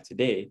impact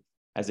today,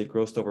 as it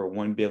grossed over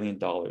 $1 billion.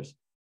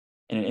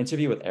 In an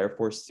interview with Air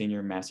Force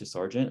Senior Master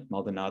Sergeant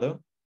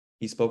Maldonado,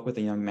 he spoke with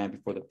a young man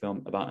before the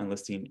film about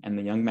enlisting, and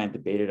the young man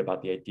debated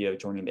about the idea of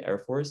joining the Air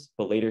Force,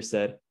 but later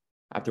said,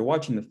 "After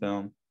watching the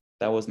film,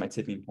 that was my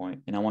tipping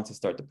point, and I want to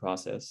start the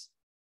process."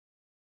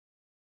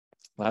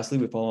 Lastly,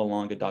 we follow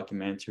along a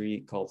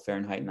documentary called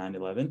Fahrenheit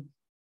 9/11.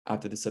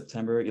 After the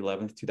September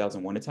 11th,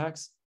 2001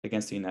 attacks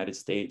against the United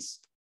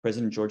States,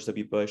 President George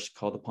W. Bush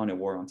called upon a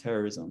war on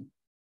terrorism.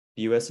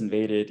 The US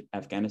invaded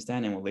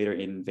Afghanistan and will later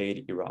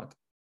invade Iraq.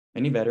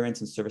 Many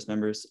veterans and service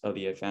members of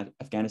the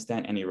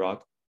Afghanistan and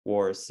Iraq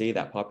wars say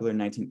that popular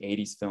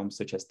 1980s films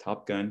such as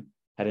Top Gun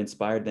had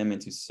inspired them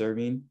into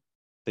serving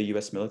the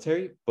US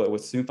military, but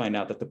would soon find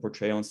out that the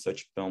portrayal in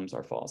such films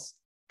are false.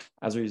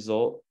 As a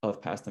result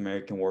of past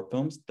American war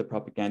films, the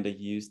propaganda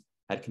used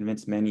had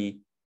convinced many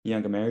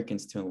young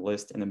Americans to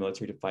enlist in the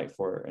military to fight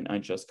for an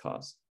unjust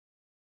cause.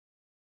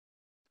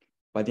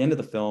 By the end of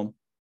the film,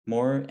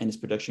 Moore and his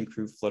production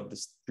crew flooded the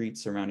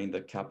streets surrounding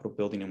the Capitol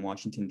building in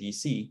Washington,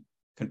 D.C.,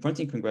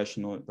 confronting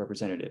congressional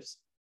representatives.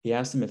 He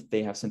asked them if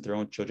they have sent their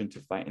own children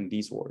to fight in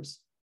these wars,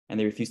 and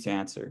they refused to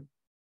answer.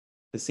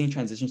 The scene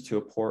transitions to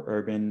a poor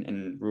urban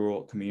and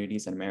rural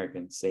communities and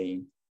Americans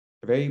saying,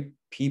 the very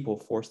people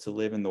forced to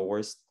live in the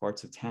worst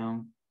parts of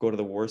town, go to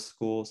the worst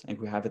schools, and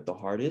who have it the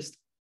hardest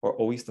are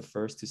always the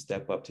first to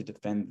step up to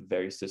defend the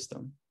very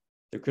system.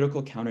 The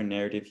critical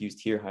counter-narrative used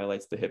here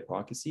highlights the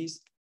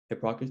hypocrisies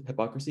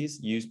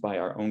used by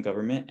our own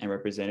government and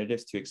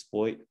representatives to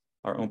exploit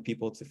our own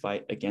people to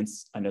fight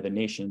against another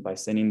nation by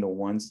sending the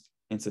ones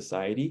in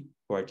society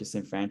who are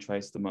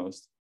disenfranchised the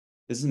most.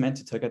 This is meant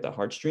to tug at the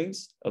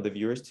heartstrings of the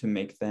viewers to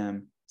make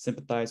them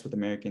sympathize with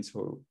Americans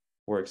who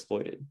were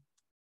exploited.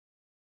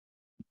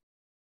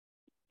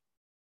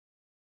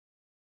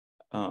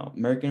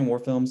 American war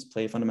films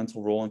play a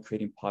fundamental role in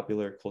creating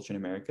popular culture in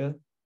America.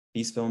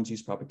 These films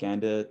use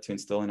propaganda to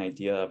instill an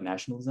idea of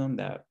nationalism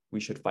that we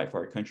should fight for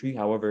our country.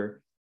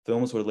 However,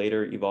 films would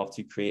later evolve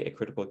to create a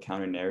critical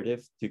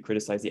counter-narrative to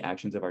criticize the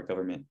actions of our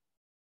government.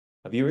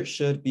 Viewers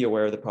should be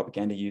aware of the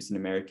propaganda used in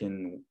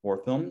American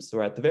war films,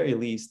 or at the very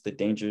least, the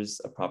dangers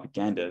of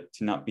propaganda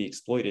to not be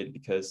exploited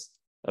because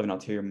of an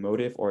ulterior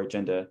motive or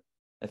agenda.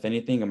 If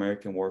anything,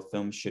 American war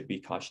films should be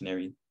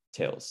cautionary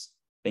tales.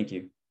 Thank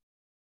you.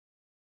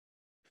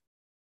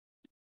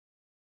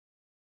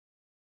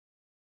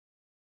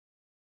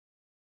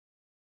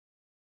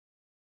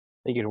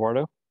 Thank you,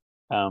 Eduardo.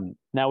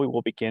 Now we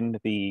will begin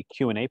the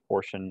Q&A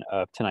portion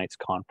of tonight's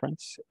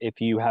conference.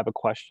 If you have a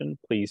question,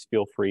 please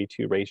feel free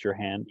to raise your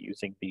hand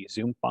using the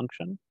Zoom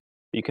function.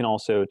 You can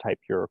also type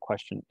your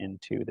question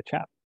into the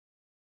chat.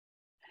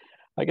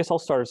 I guess I'll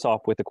start us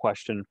off with a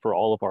question for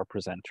all of our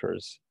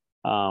presenters.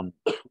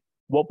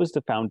 What was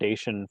the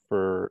foundation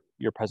for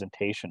your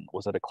presentation?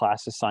 Was it a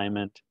class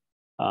assignment?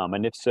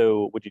 And if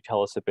so, would you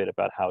tell us a bit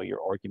about how your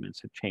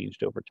arguments have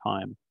changed over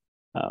time?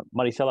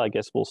 Maricela, I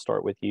guess we'll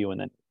start with you,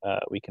 and then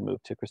we can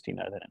move to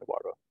Cristina and then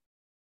Eduardo.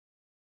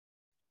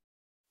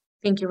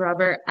 Thank you,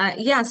 Robert.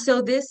 Yeah,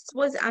 so this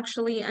was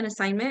actually an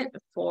assignment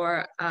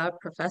for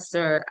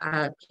Professor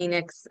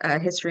Koenig's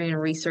History and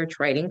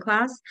Research Writing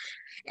class.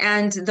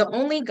 And the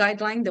only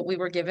guideline that we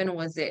were given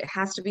was it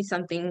has to be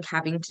something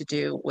having to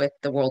do with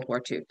the World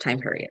War II time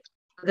period.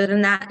 Other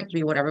than that, it could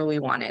be whatever we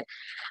wanted.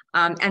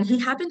 And he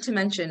happened to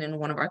mention in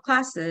one of our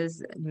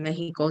classes,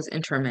 Mexico's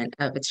internment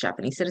of its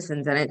Japanese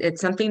citizens. And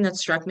it's something that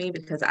struck me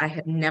because I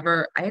had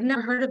never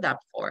heard of that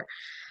before.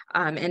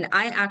 And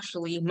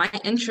my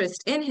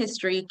interest in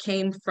history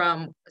came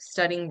from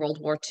studying World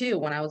War II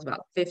when I was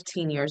about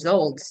 15 years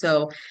old.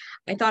 So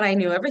I thought I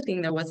knew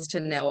everything there was to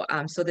know.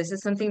 So this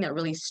is something that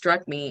really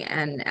struck me.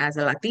 And as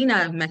a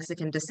Latina of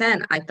Mexican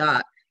descent, I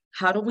thought,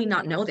 how do we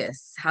not know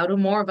this? How do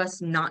more of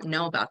us not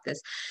know about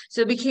this?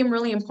 So it became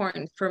really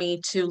important for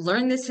me to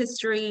learn this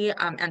history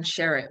and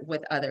share it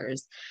with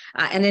others.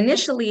 And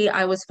initially,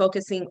 I was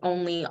focusing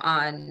only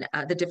on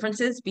the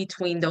differences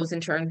between those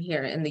interned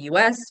here in the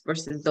US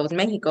versus those in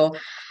Mexico.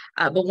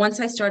 But once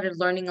I started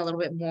learning a little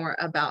bit more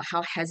about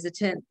how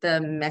hesitant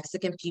the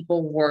Mexican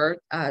people were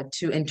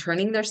to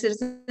interning their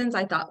citizens,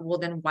 I thought, well,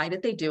 then why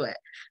did they do it?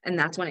 And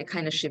that's when it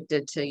kind of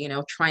shifted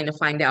to, trying to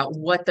find out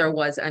what there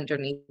was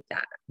underneath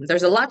that.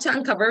 There's a lot to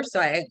uncover, so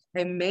I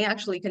may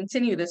actually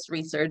continue this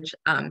research,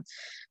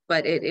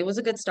 but it was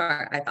a good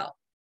start, I felt.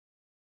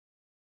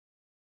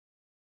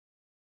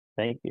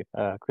 Thank you.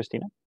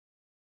 Cristina?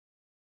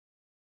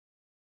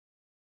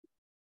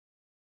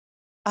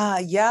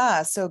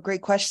 Yeah, so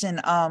great question.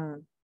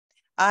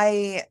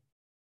 I've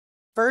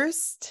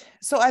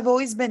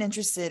always been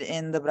interested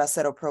in the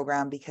Bracero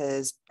program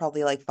because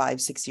probably like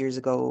 5-6 years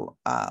ago,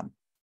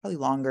 probably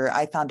longer,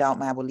 I found out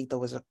my abuelito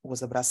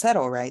was a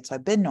bracero, right? So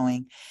I've been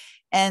knowing.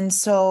 And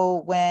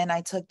so when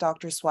I took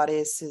Dr.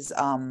 Suarez's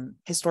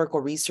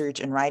historical research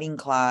and writing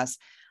class,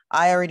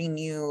 I already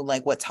knew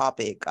like what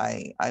topic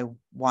I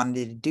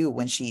wanted to do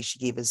when she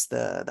gave us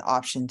the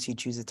option to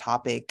choose a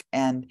topic.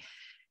 And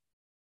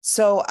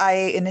so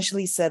I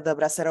initially said the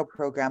Bracero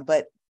program,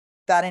 but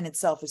that in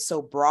itself is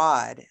so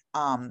broad.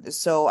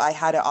 So I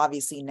had to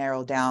obviously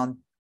narrow down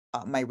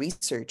my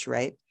research,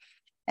 right?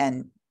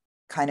 And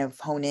kind of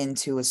hone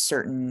into a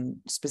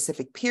certain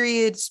specific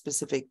period,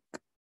 specific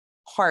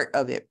part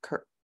of it,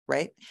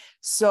 right?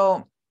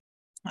 So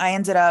I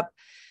ended up,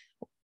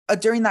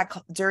 during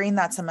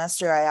that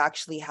semester, I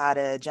actually had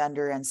a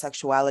gender and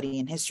sexuality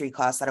and history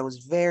class that I was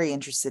very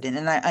interested in.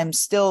 And I'm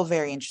still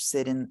very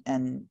interested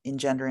in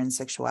gender and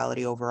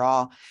sexuality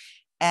overall.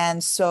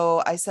 And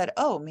so I said,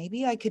 oh,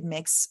 maybe I could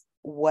mix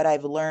what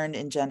I've learned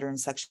in gender and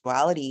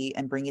sexuality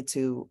and bring it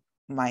to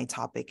my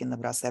topic in the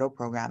Bracero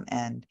program.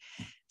 And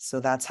so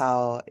that's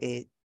how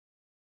it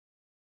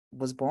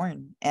was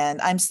born.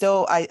 And I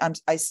still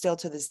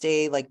to this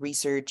day like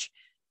research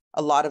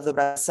a lot of the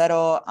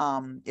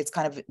bracero. It's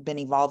kind of been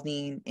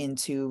evolving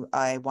into,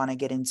 I want to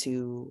get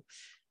into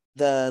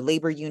the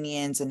labor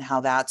unions and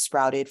how that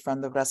sprouted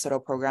from the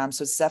bracero program.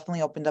 So it's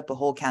definitely opened up a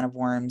whole can of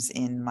worms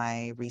in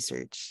my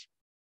research.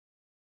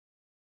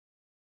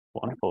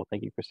 Wonderful.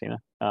 Thank you, Cristina.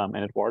 And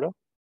Eduardo?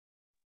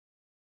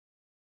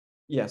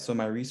 Yeah, so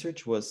my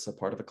research was a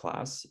part of a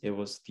class. It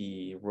was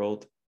the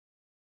World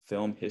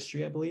Film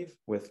History, I believe,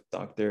 with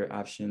Dr.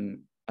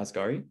 Afshin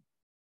Asghari.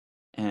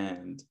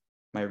 And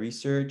my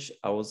research,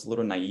 I was a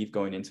little naive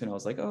going into it. I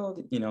was like,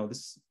 oh,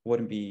 this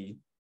wouldn't be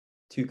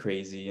too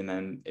crazy. And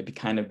then it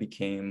kind of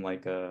became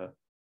like a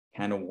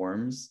can of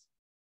worms.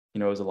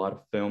 There's a lot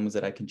of films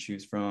that I can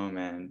choose from.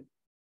 And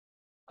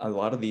a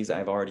lot of these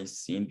I've already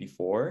seen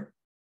before,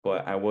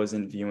 but I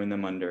wasn't viewing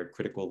them under a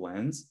critical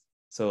lens.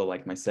 So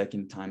like my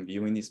second time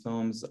viewing these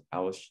films, I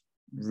was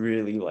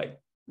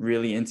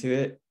really into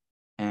it.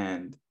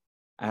 And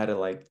I had to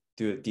like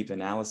do a deep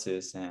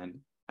analysis and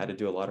had to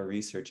do a lot of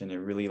research, and it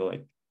really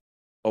like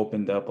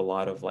opened up a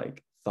lot of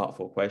like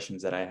thoughtful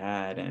questions that I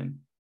had, and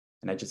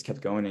I just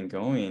kept going and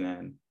going,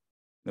 and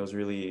it was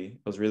really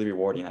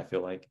rewarding, I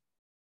feel like.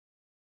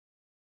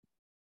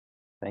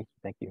 Thank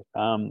you.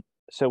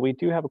 So we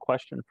do have a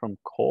question from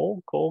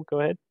Cole. Cole,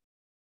 go ahead.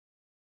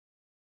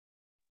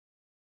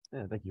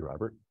 Yeah, thank you,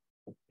 Robert.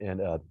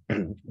 And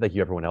thank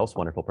you, everyone else.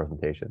 Wonderful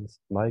presentations.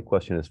 My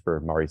question is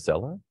for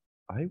Maricela.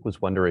 I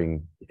was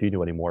wondering if you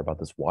knew any more about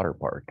this water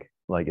park,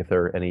 like if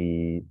there are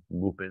any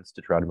movements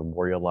to try to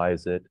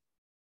memorialize it,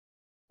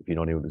 if you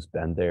know anyone who's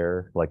been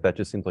there. Like that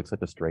just seems like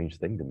such a strange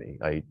thing to me.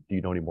 Do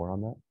you know any more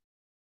on that?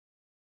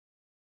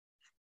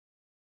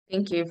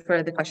 Thank you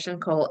for the question,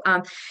 Cole.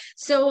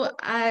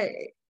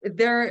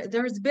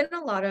 There's been a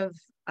lot of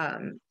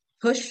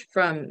push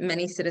from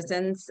many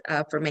citizens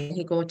for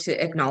Mexico to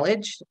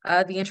acknowledge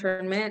the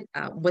internment.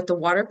 With the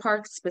water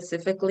park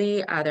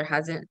specifically, there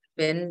hasn't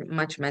been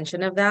much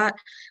mention of that.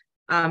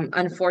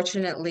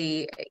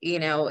 Unfortunately,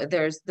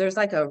 there's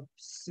like a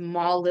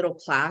small little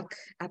plaque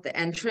at the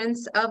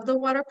entrance of the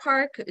water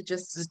park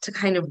just to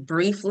kind of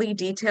briefly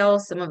detail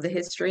some of the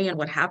history and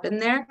what happened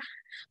there.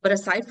 But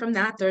aside from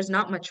that, there's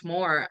not much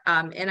more.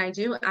 And I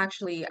do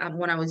actually,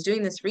 when I was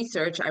doing this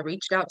research, I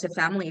reached out to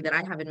family that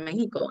I have in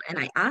Mexico, and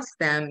I asked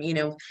them,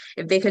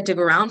 if they could dig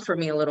around for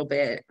me a little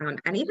bit.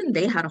 And even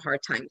they had a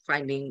hard time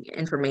finding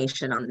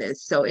information on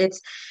this. So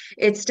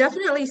it's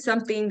definitely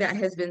something that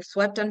has been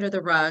swept under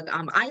the rug.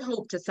 I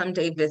hope to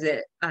someday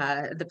visit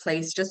the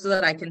place just so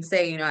that I can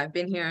say, I've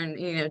been here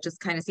and, just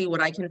kind of see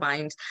what I can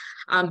find.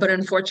 But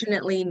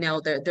unfortunately,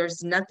 no,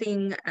 there's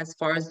nothing as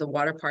far as the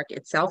water park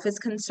itself is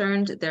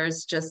concerned.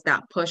 There's just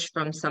that push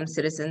from some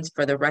citizens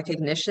for the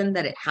recognition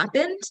that it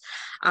happened.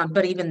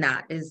 But even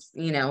that is,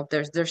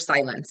 there's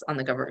silence on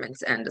the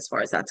government's end as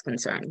far as that's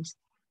concerned.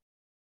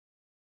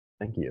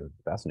 Thank you.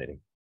 Fascinating.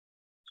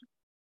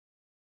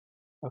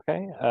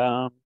 Okay.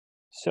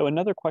 So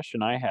another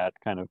question I had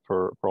kind of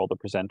for all the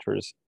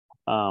presenters,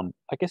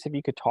 I guess if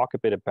you could talk a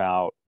bit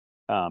about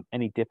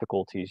any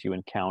difficulties you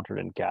encountered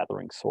in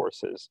gathering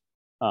sources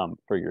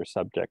for your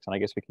subjects. And I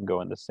guess we can go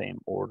in the same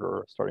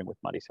order, starting with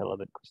Maricela,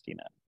 then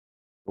Cristina.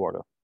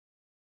 Eduardo.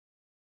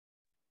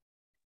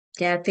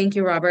 Yeah, thank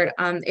you, Robert.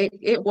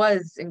 It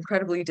was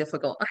incredibly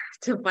difficult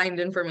to find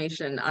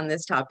information on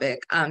this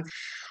topic.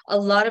 A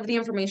lot of the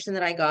information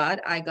that I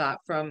got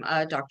from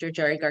Dr.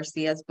 Jerry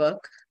Garcia's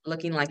book,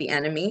 Looking Like the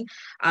Enemy.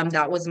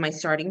 That was my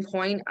starting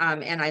point.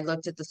 And I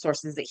looked at the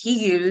sources that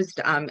he used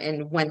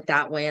and went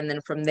that way. And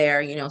then from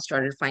there,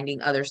 started finding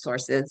other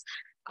sources.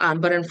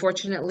 But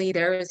unfortunately,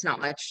 there is not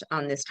much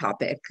on this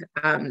topic.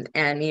 And,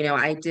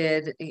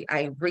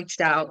 I reached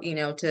out,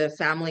 to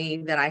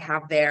family that I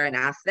have there and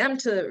asked them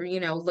to,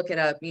 look it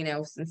up,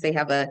 since they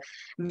have a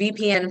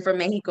VPN from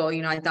Mexico,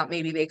 I thought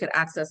maybe they could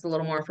access a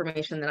little more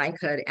information than I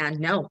could. And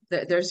no,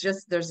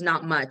 there's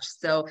not much.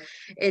 So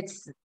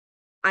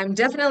I'm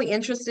definitely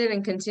interested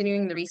in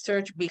continuing the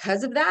research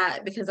because of that,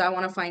 because I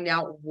want to find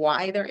out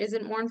why there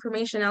isn't more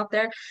information out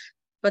there.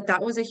 But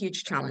that was a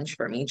huge challenge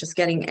for me, just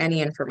getting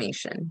any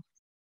information.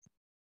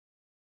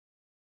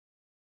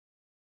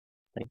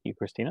 Thank you,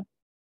 Cristina.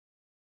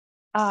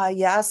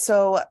 Yeah,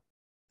 so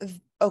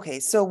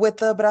so with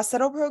the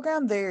Bracero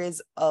program, there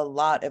is a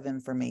lot of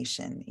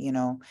information,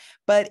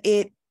 but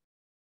it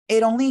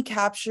only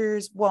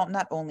captures, well,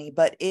 not only,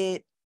 but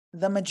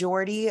the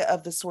majority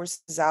of the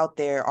sources out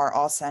there are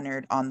all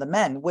centered on the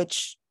men,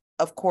 which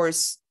of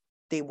course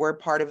they were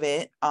part of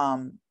it.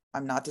 I'm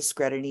not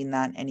discrediting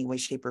that in any way,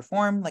 shape, or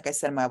form. Like I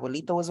said, my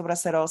abuelito was a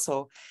bracero,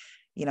 so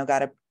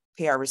gotta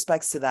pay our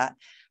respects to that.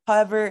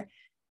 However,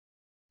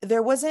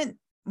 there wasn't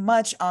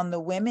much on the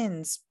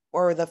women's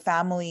or the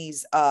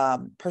family's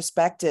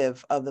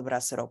perspective of the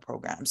bracero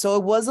program. So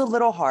it was a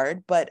little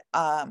hard, but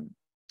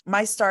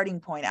my starting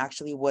point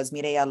actually was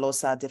Mireya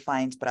Loza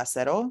Defines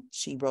Bracero.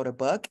 She wrote a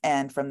book.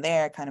 And from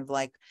there, kind of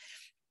like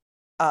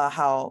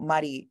how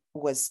Mari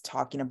was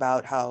talking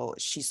about how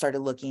she started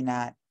looking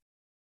at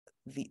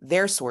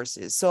their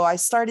sources. So I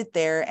started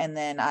there, and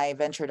then I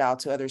ventured out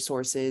to other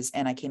sources,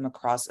 and I came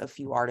across a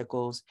few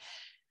articles.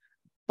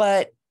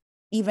 But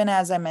even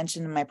as I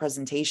mentioned in my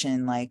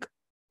presentation, like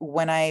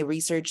when I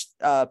researched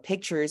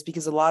pictures,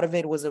 because a lot of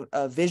it was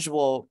a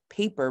visual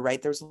paper,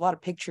 right? There's a lot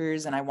of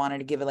pictures, and I wanted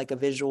to give it like a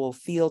visual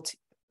feel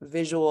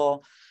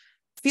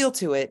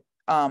to it.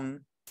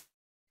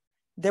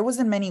 There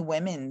wasn't many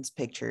women's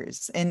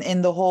pictures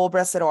in the whole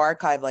Bracero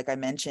archive, like I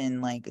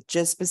mentioned, like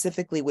just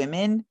specifically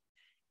women.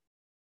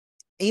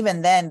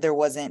 Even then there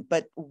wasn't,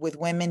 but with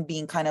women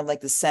being kind of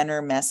like the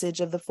center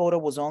message of the photo,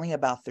 was only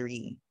about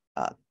two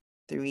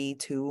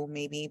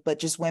maybe, but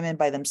just women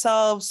by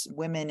themselves,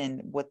 women and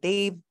what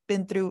they've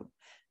been through,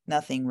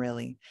 nothing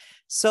really.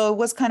 So it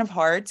was kind of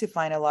hard to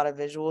find a lot of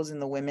visuals in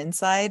the women's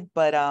side,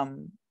 but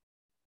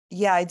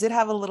yeah, I did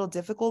have a little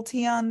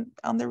difficulty on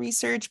the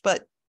research,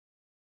 but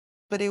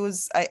it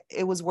was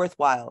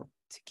worthwhile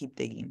to keep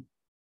digging.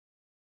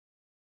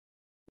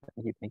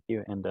 Thank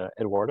you. And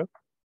Eduardo?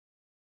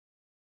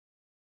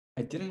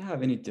 I didn't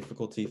have any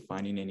difficulty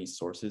finding any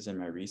sources in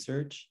my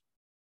research.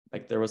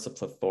 Like there was a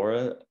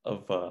plethora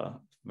of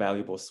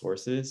valuable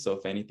sources. So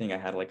if anything, I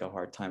had like a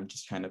hard time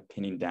just kind of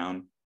pinning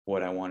down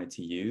what I wanted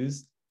to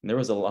use. And there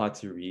was a lot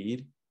to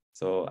read.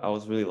 So I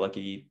was really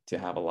lucky to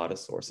have a lot of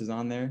sources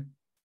on there.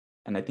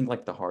 And I think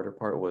like the harder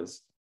part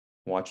was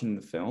watching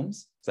the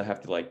films. So I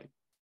have to like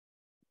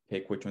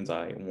pick which ones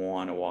I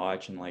want to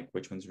watch and like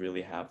which ones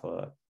really have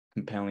a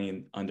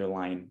compelling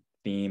underlying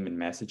theme and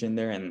message in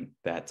there, and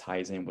that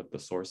ties in with the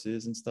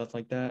sources and stuff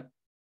like that.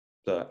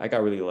 So I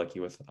got really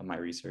lucky with my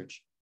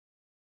research.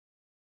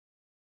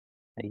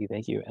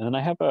 Thank you. And then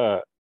I have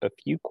a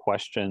few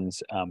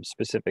questions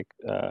specific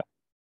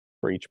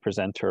for each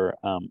presenter.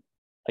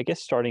 I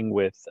guess starting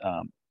with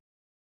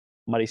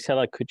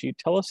Maricela, could you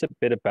tell us a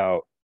bit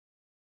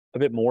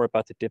more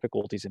about the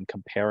difficulties in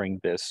comparing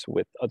this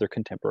with other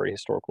contemporary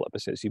historical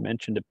episodes? You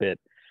mentioned a bit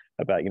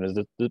about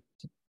the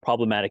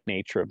problematic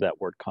nature of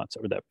that word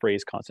concept or that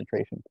phrase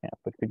concentration camp,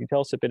 but could you tell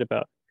us a bit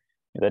about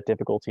that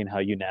difficulty and how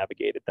you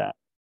navigated that?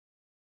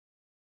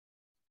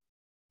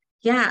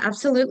 Yeah,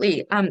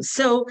 absolutely.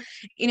 So,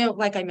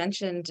 like I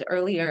mentioned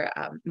earlier,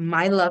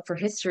 my love for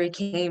history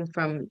came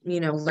from,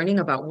 learning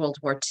about World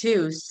War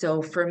II.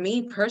 So for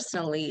me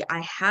personally, I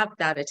have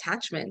that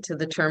attachment to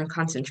the term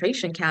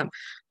concentration camp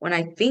when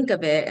I think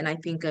of it, and I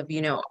think of,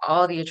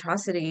 all the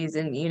atrocities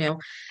and,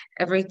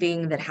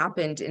 everything that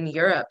happened in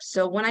Europe.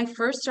 So when I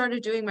first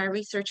started doing my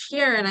research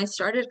here and I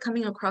started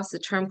coming across the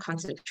term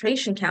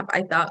concentration camp,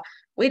 I thought,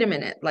 wait a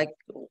minute, like,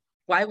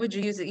 why would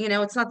you use it?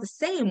 It's not the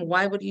same.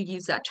 Why would you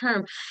use that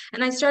term?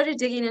 And I started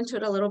digging into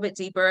it a little bit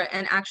deeper.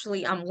 And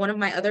actually, one of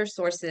my other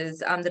sources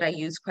that I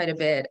use quite a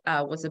bit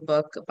was a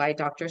book by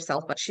Dr.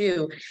 Selpa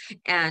Chu.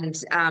 And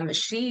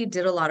she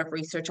did a lot of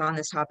research on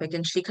this topic,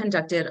 and she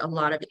conducted a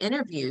lot of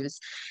interviews.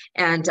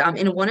 And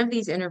in one of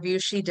these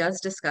interviews, she does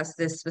discuss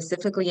this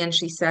specifically. And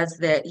she says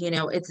that,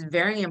 it's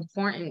very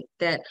important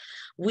that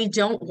we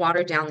don't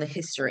water down the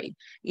history,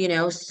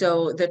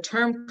 so the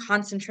term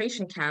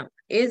concentration camp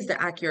is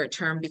the accurate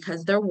term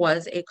because there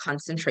was a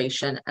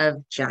concentration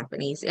of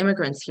Japanese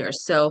immigrants here.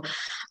 So,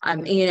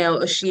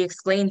 she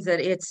explains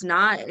that it's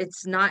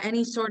not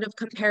any sort of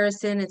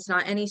comparison. It's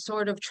not any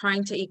sort of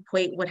trying to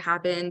equate what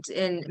happened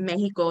in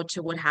Mexico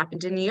to what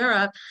happened in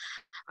Europe.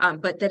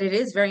 But that it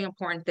is very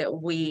important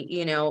that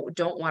we,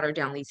 don't water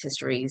down these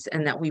histories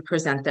and that we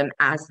present them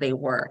as they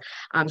were.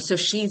 So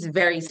she's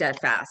very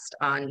steadfast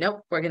on,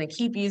 nope, we're going to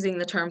keep using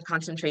the term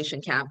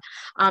concentration camp.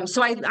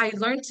 So I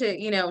learned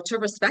to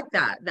respect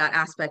that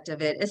aspect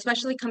of it,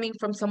 especially coming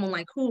from someone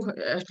like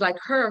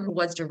her who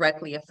was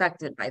directly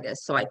affected by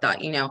this. So I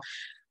thought,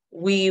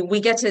 we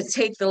get to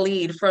take the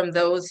lead from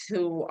those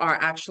who are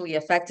actually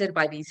affected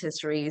by these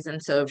histories.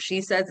 And so if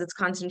she says it's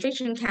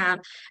concentration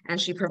camp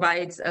and she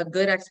provides a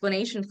good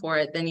explanation for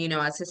it, then,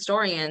 as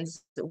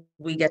historians,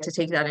 we get to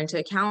take that into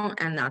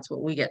account, and that's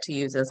what we get to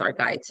use as our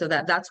guide. So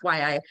that's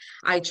why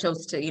I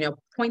chose to,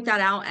 point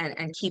that out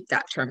and keep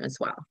that term as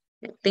well.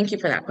 Thank you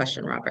for that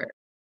question, Robert.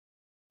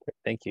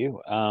 Thank you.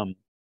 A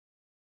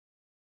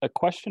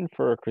question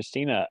for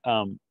Cristina.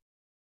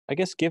 I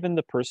guess given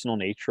the personal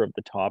nature of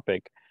the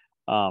topic,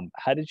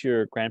 how did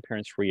your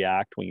grandparents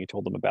react when you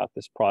told them about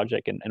this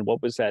project, and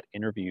what was that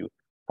interview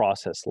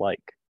process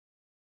like?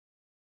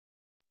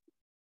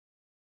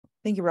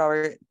 Thank you,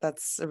 Robert.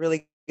 That's a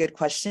really good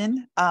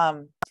question.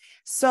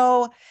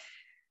 So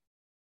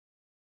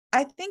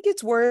I think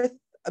it's worth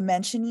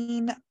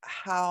mentioning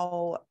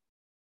how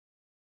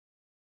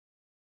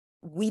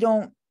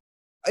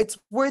it's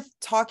worth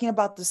talking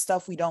about the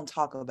stuff we don't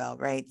talk about,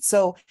 right?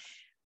 So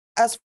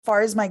as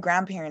far as my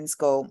grandparents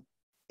go,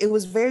 it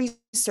was very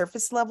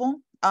surface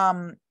level.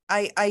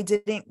 I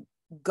didn't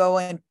go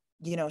and,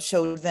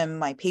 show them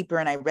my paper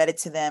and I read it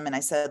to them and I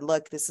said,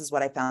 look, this is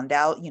what I found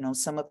out.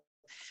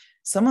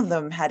 Some of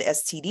them had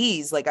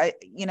STDs. Like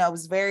it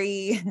was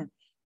very,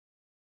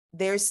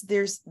 there's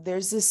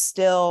this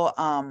still,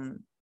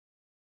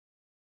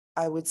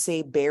 I would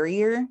say,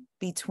 barrier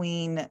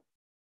between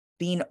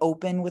being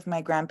open with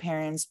my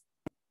grandparents,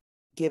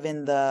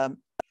 given the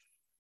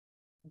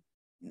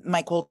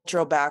my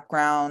cultural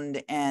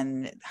background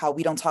and how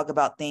we don't talk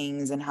about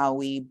things and how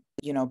we,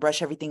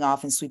 brush everything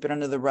off and sweep it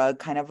under the rug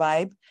kind of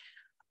vibe.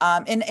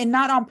 And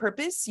not on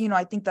purpose,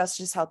 I think that's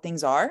just how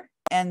things are.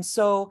 And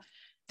so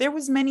there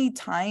was many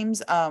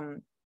times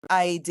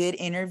I did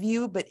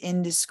interview, but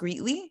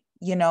indiscreetly,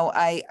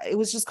 it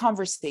was just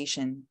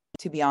conversation,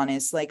 to be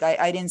honest. Like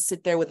I didn't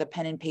sit there with a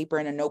pen and paper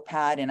and a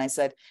notepad and I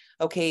said,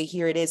 okay,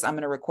 here it is, I'm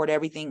going to record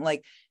everything.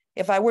 Like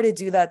if I were to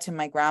do that to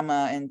my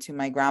grandma and to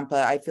my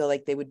grandpa, I feel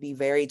like they would be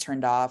very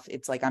turned off.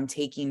 It's like I'm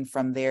taking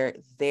from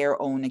their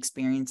own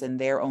experience and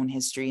their own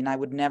history, and I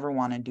would never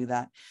want to do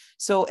that.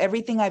 So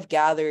everything I've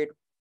gathered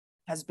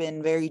has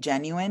been very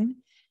genuine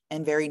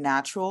and very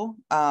natural.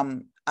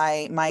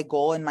 My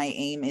goal and my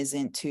aim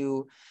isn't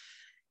to,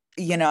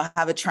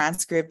 have a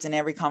transcript in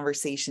every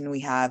conversation we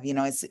have.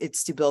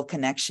 It's to build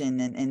connection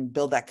and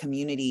build that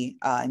community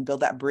and build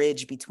that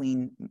bridge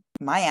between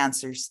my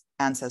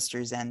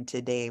ancestors and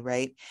today,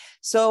 right?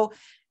 So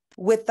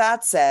with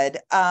that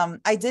said,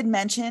 I did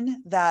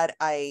mention that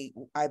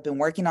I've been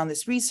working on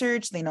this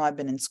research. They know I've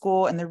been in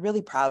school and they're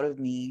really proud of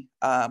me.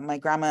 My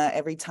grandma,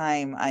 every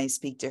time I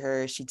speak to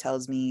her, she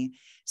tells me,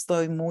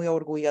 estoy muy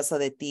orgullosa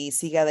de ti,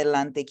 sigue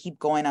adelante, keep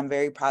going, I'm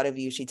very proud of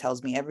you. She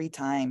tells me every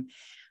time.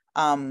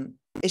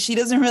 She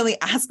doesn't really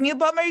ask me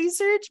about my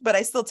research, but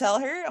I still tell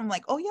her, I'm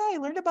like, oh yeah, I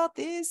learned about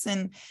this.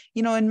 And,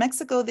 in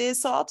Mexico,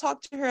 this, so I'll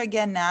talk to her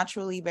again,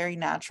 naturally, very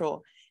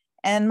natural.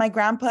 And my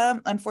grandpa,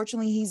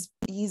 unfortunately,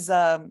 he's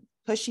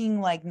pushing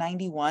like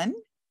 91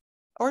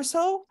 or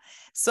so.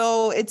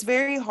 So it's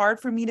very hard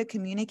for me to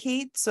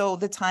communicate. So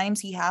the times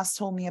he has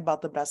told me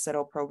about the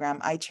Bracero program,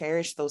 I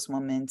cherish those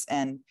moments.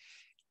 And,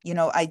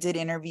 I did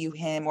interview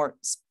him or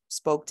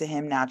spoke to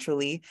him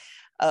naturally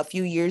a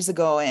few years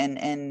ago.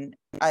 And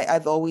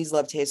I've always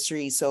loved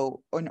history.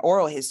 So an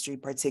oral history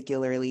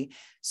particularly.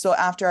 So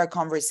after our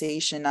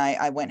conversation,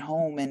 I went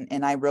home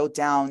and I wrote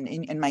down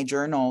in my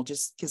journal,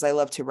 just because I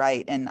love to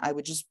write. And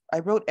I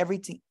wrote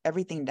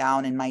everything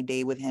down in my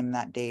day with him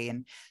that day.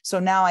 And so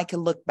now I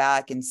can look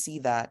back and see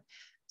that.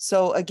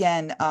 So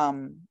again,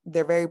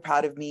 they're very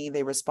proud of me.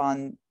 They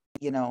respond,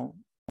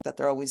 that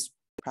they're always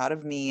proud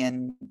of me.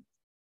 And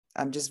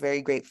I'm just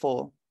very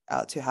grateful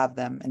to have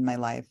them in my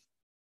life.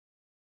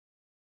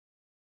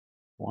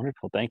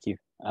 Wonderful. Thank you.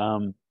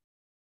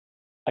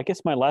 I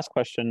guess my last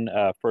question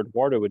for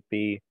Eduardo would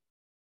be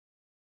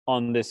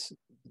on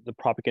the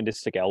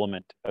propagandistic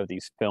element of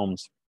these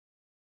films.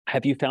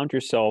 Have you found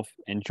yourself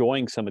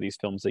enjoying some of these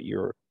films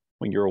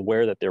when you're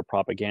aware that they're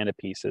propaganda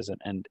pieces?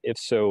 And if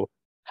so,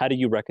 how do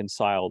you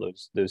reconcile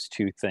those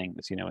two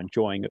things,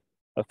 enjoying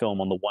a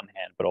film on the one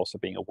hand, but also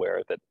being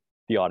aware that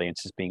the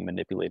audience is being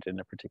manipulated in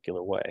a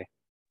particular way?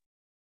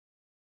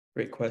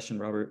 Great question,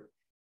 Robert.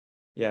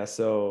 Yeah,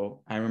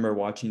 so I remember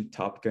watching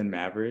Top Gun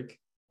Maverick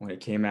when it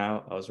came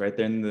out. I was right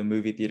there in the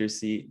movie theater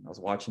seat. I was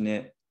watching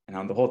it,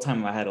 and the whole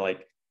time I had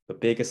like the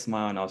biggest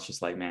smile, and I was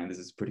just like, man, this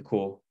is pretty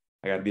cool.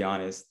 I gotta be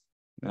honest.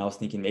 And I was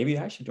thinking maybe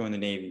I should join the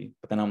Navy,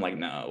 but then I'm like,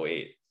 no,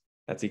 wait,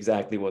 that's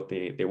exactly what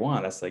they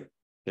want. That's like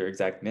their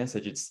exact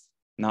message. It's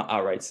not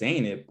outright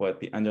saying it, but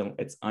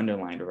it's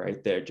underlined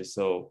right there, just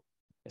so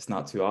it's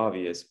not too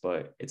obvious,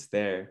 but it's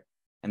there.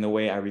 And the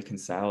way I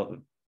reconcile,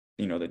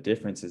 the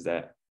difference is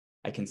that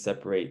I can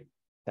separate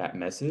that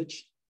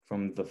message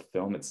from the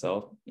film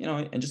itself,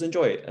 and just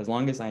enjoy it. As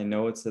long as I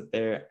know it's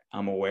there,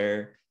 I'm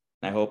aware,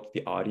 and I hope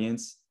the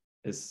audience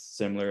is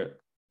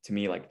similar to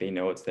me, like they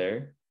know it's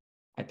there.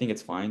 I think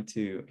it's fine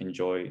to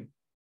enjoy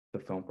the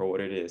film for what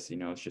it is.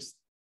 It's just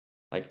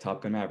like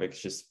Top Gun Maverick.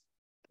 It's just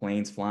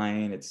planes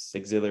flying. It's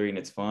exhilarating.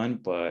 It's fun,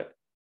 but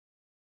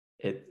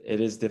it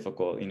is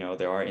difficult.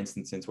 There are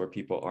instances where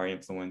people are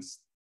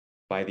influenced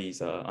by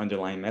these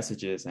underlying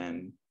messages,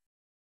 and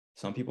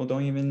some people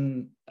don't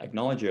even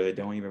acknowledge it, or they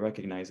don't even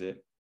recognize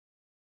it.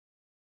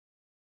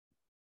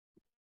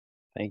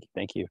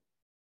 Thank you.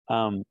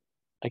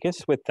 I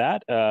guess with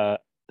that,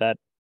 that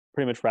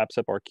pretty much wraps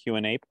up our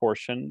Q&A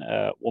portion.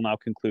 We'll now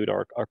conclude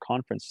our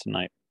conference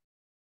tonight.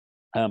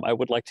 I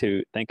would like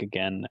to thank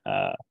again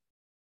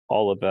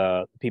all of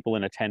the people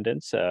in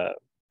attendance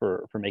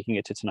for making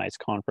it to tonight's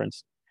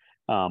conference.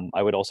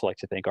 I would also like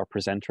to thank our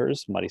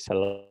presenters,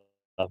 Maricela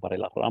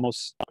Varela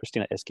Ramos,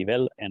 Cristina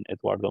Esquivel, and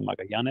Eduardo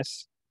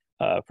Magallanes,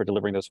 for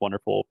delivering those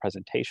wonderful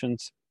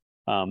presentations.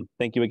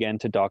 Thank you again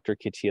to Dr.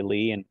 Kitia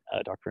Lee and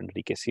Dr.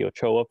 Enrique C.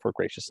 Ochoa for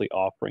graciously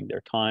offering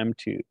their time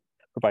to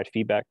provide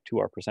feedback to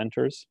our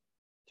presenters,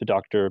 to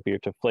Dr.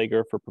 Birta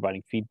Flager for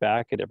providing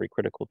feedback at every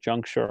critical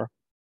juncture,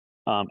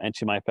 and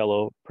to my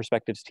fellow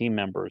Perspectives team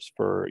members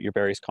for your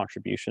various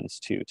contributions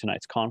to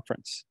tonight's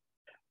conference.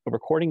 A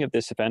recording of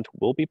this event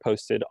will be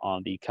posted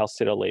on the Cal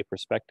State LA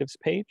Perspectives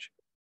page.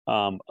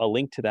 A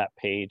link to that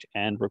page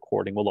and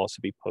recording will also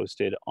be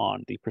posted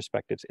on the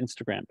Perspectives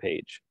Instagram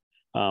page.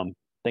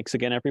 Thanks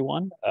again,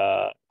 everyone.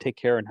 Take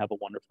care and have a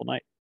wonderful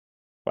night.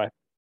 Bye.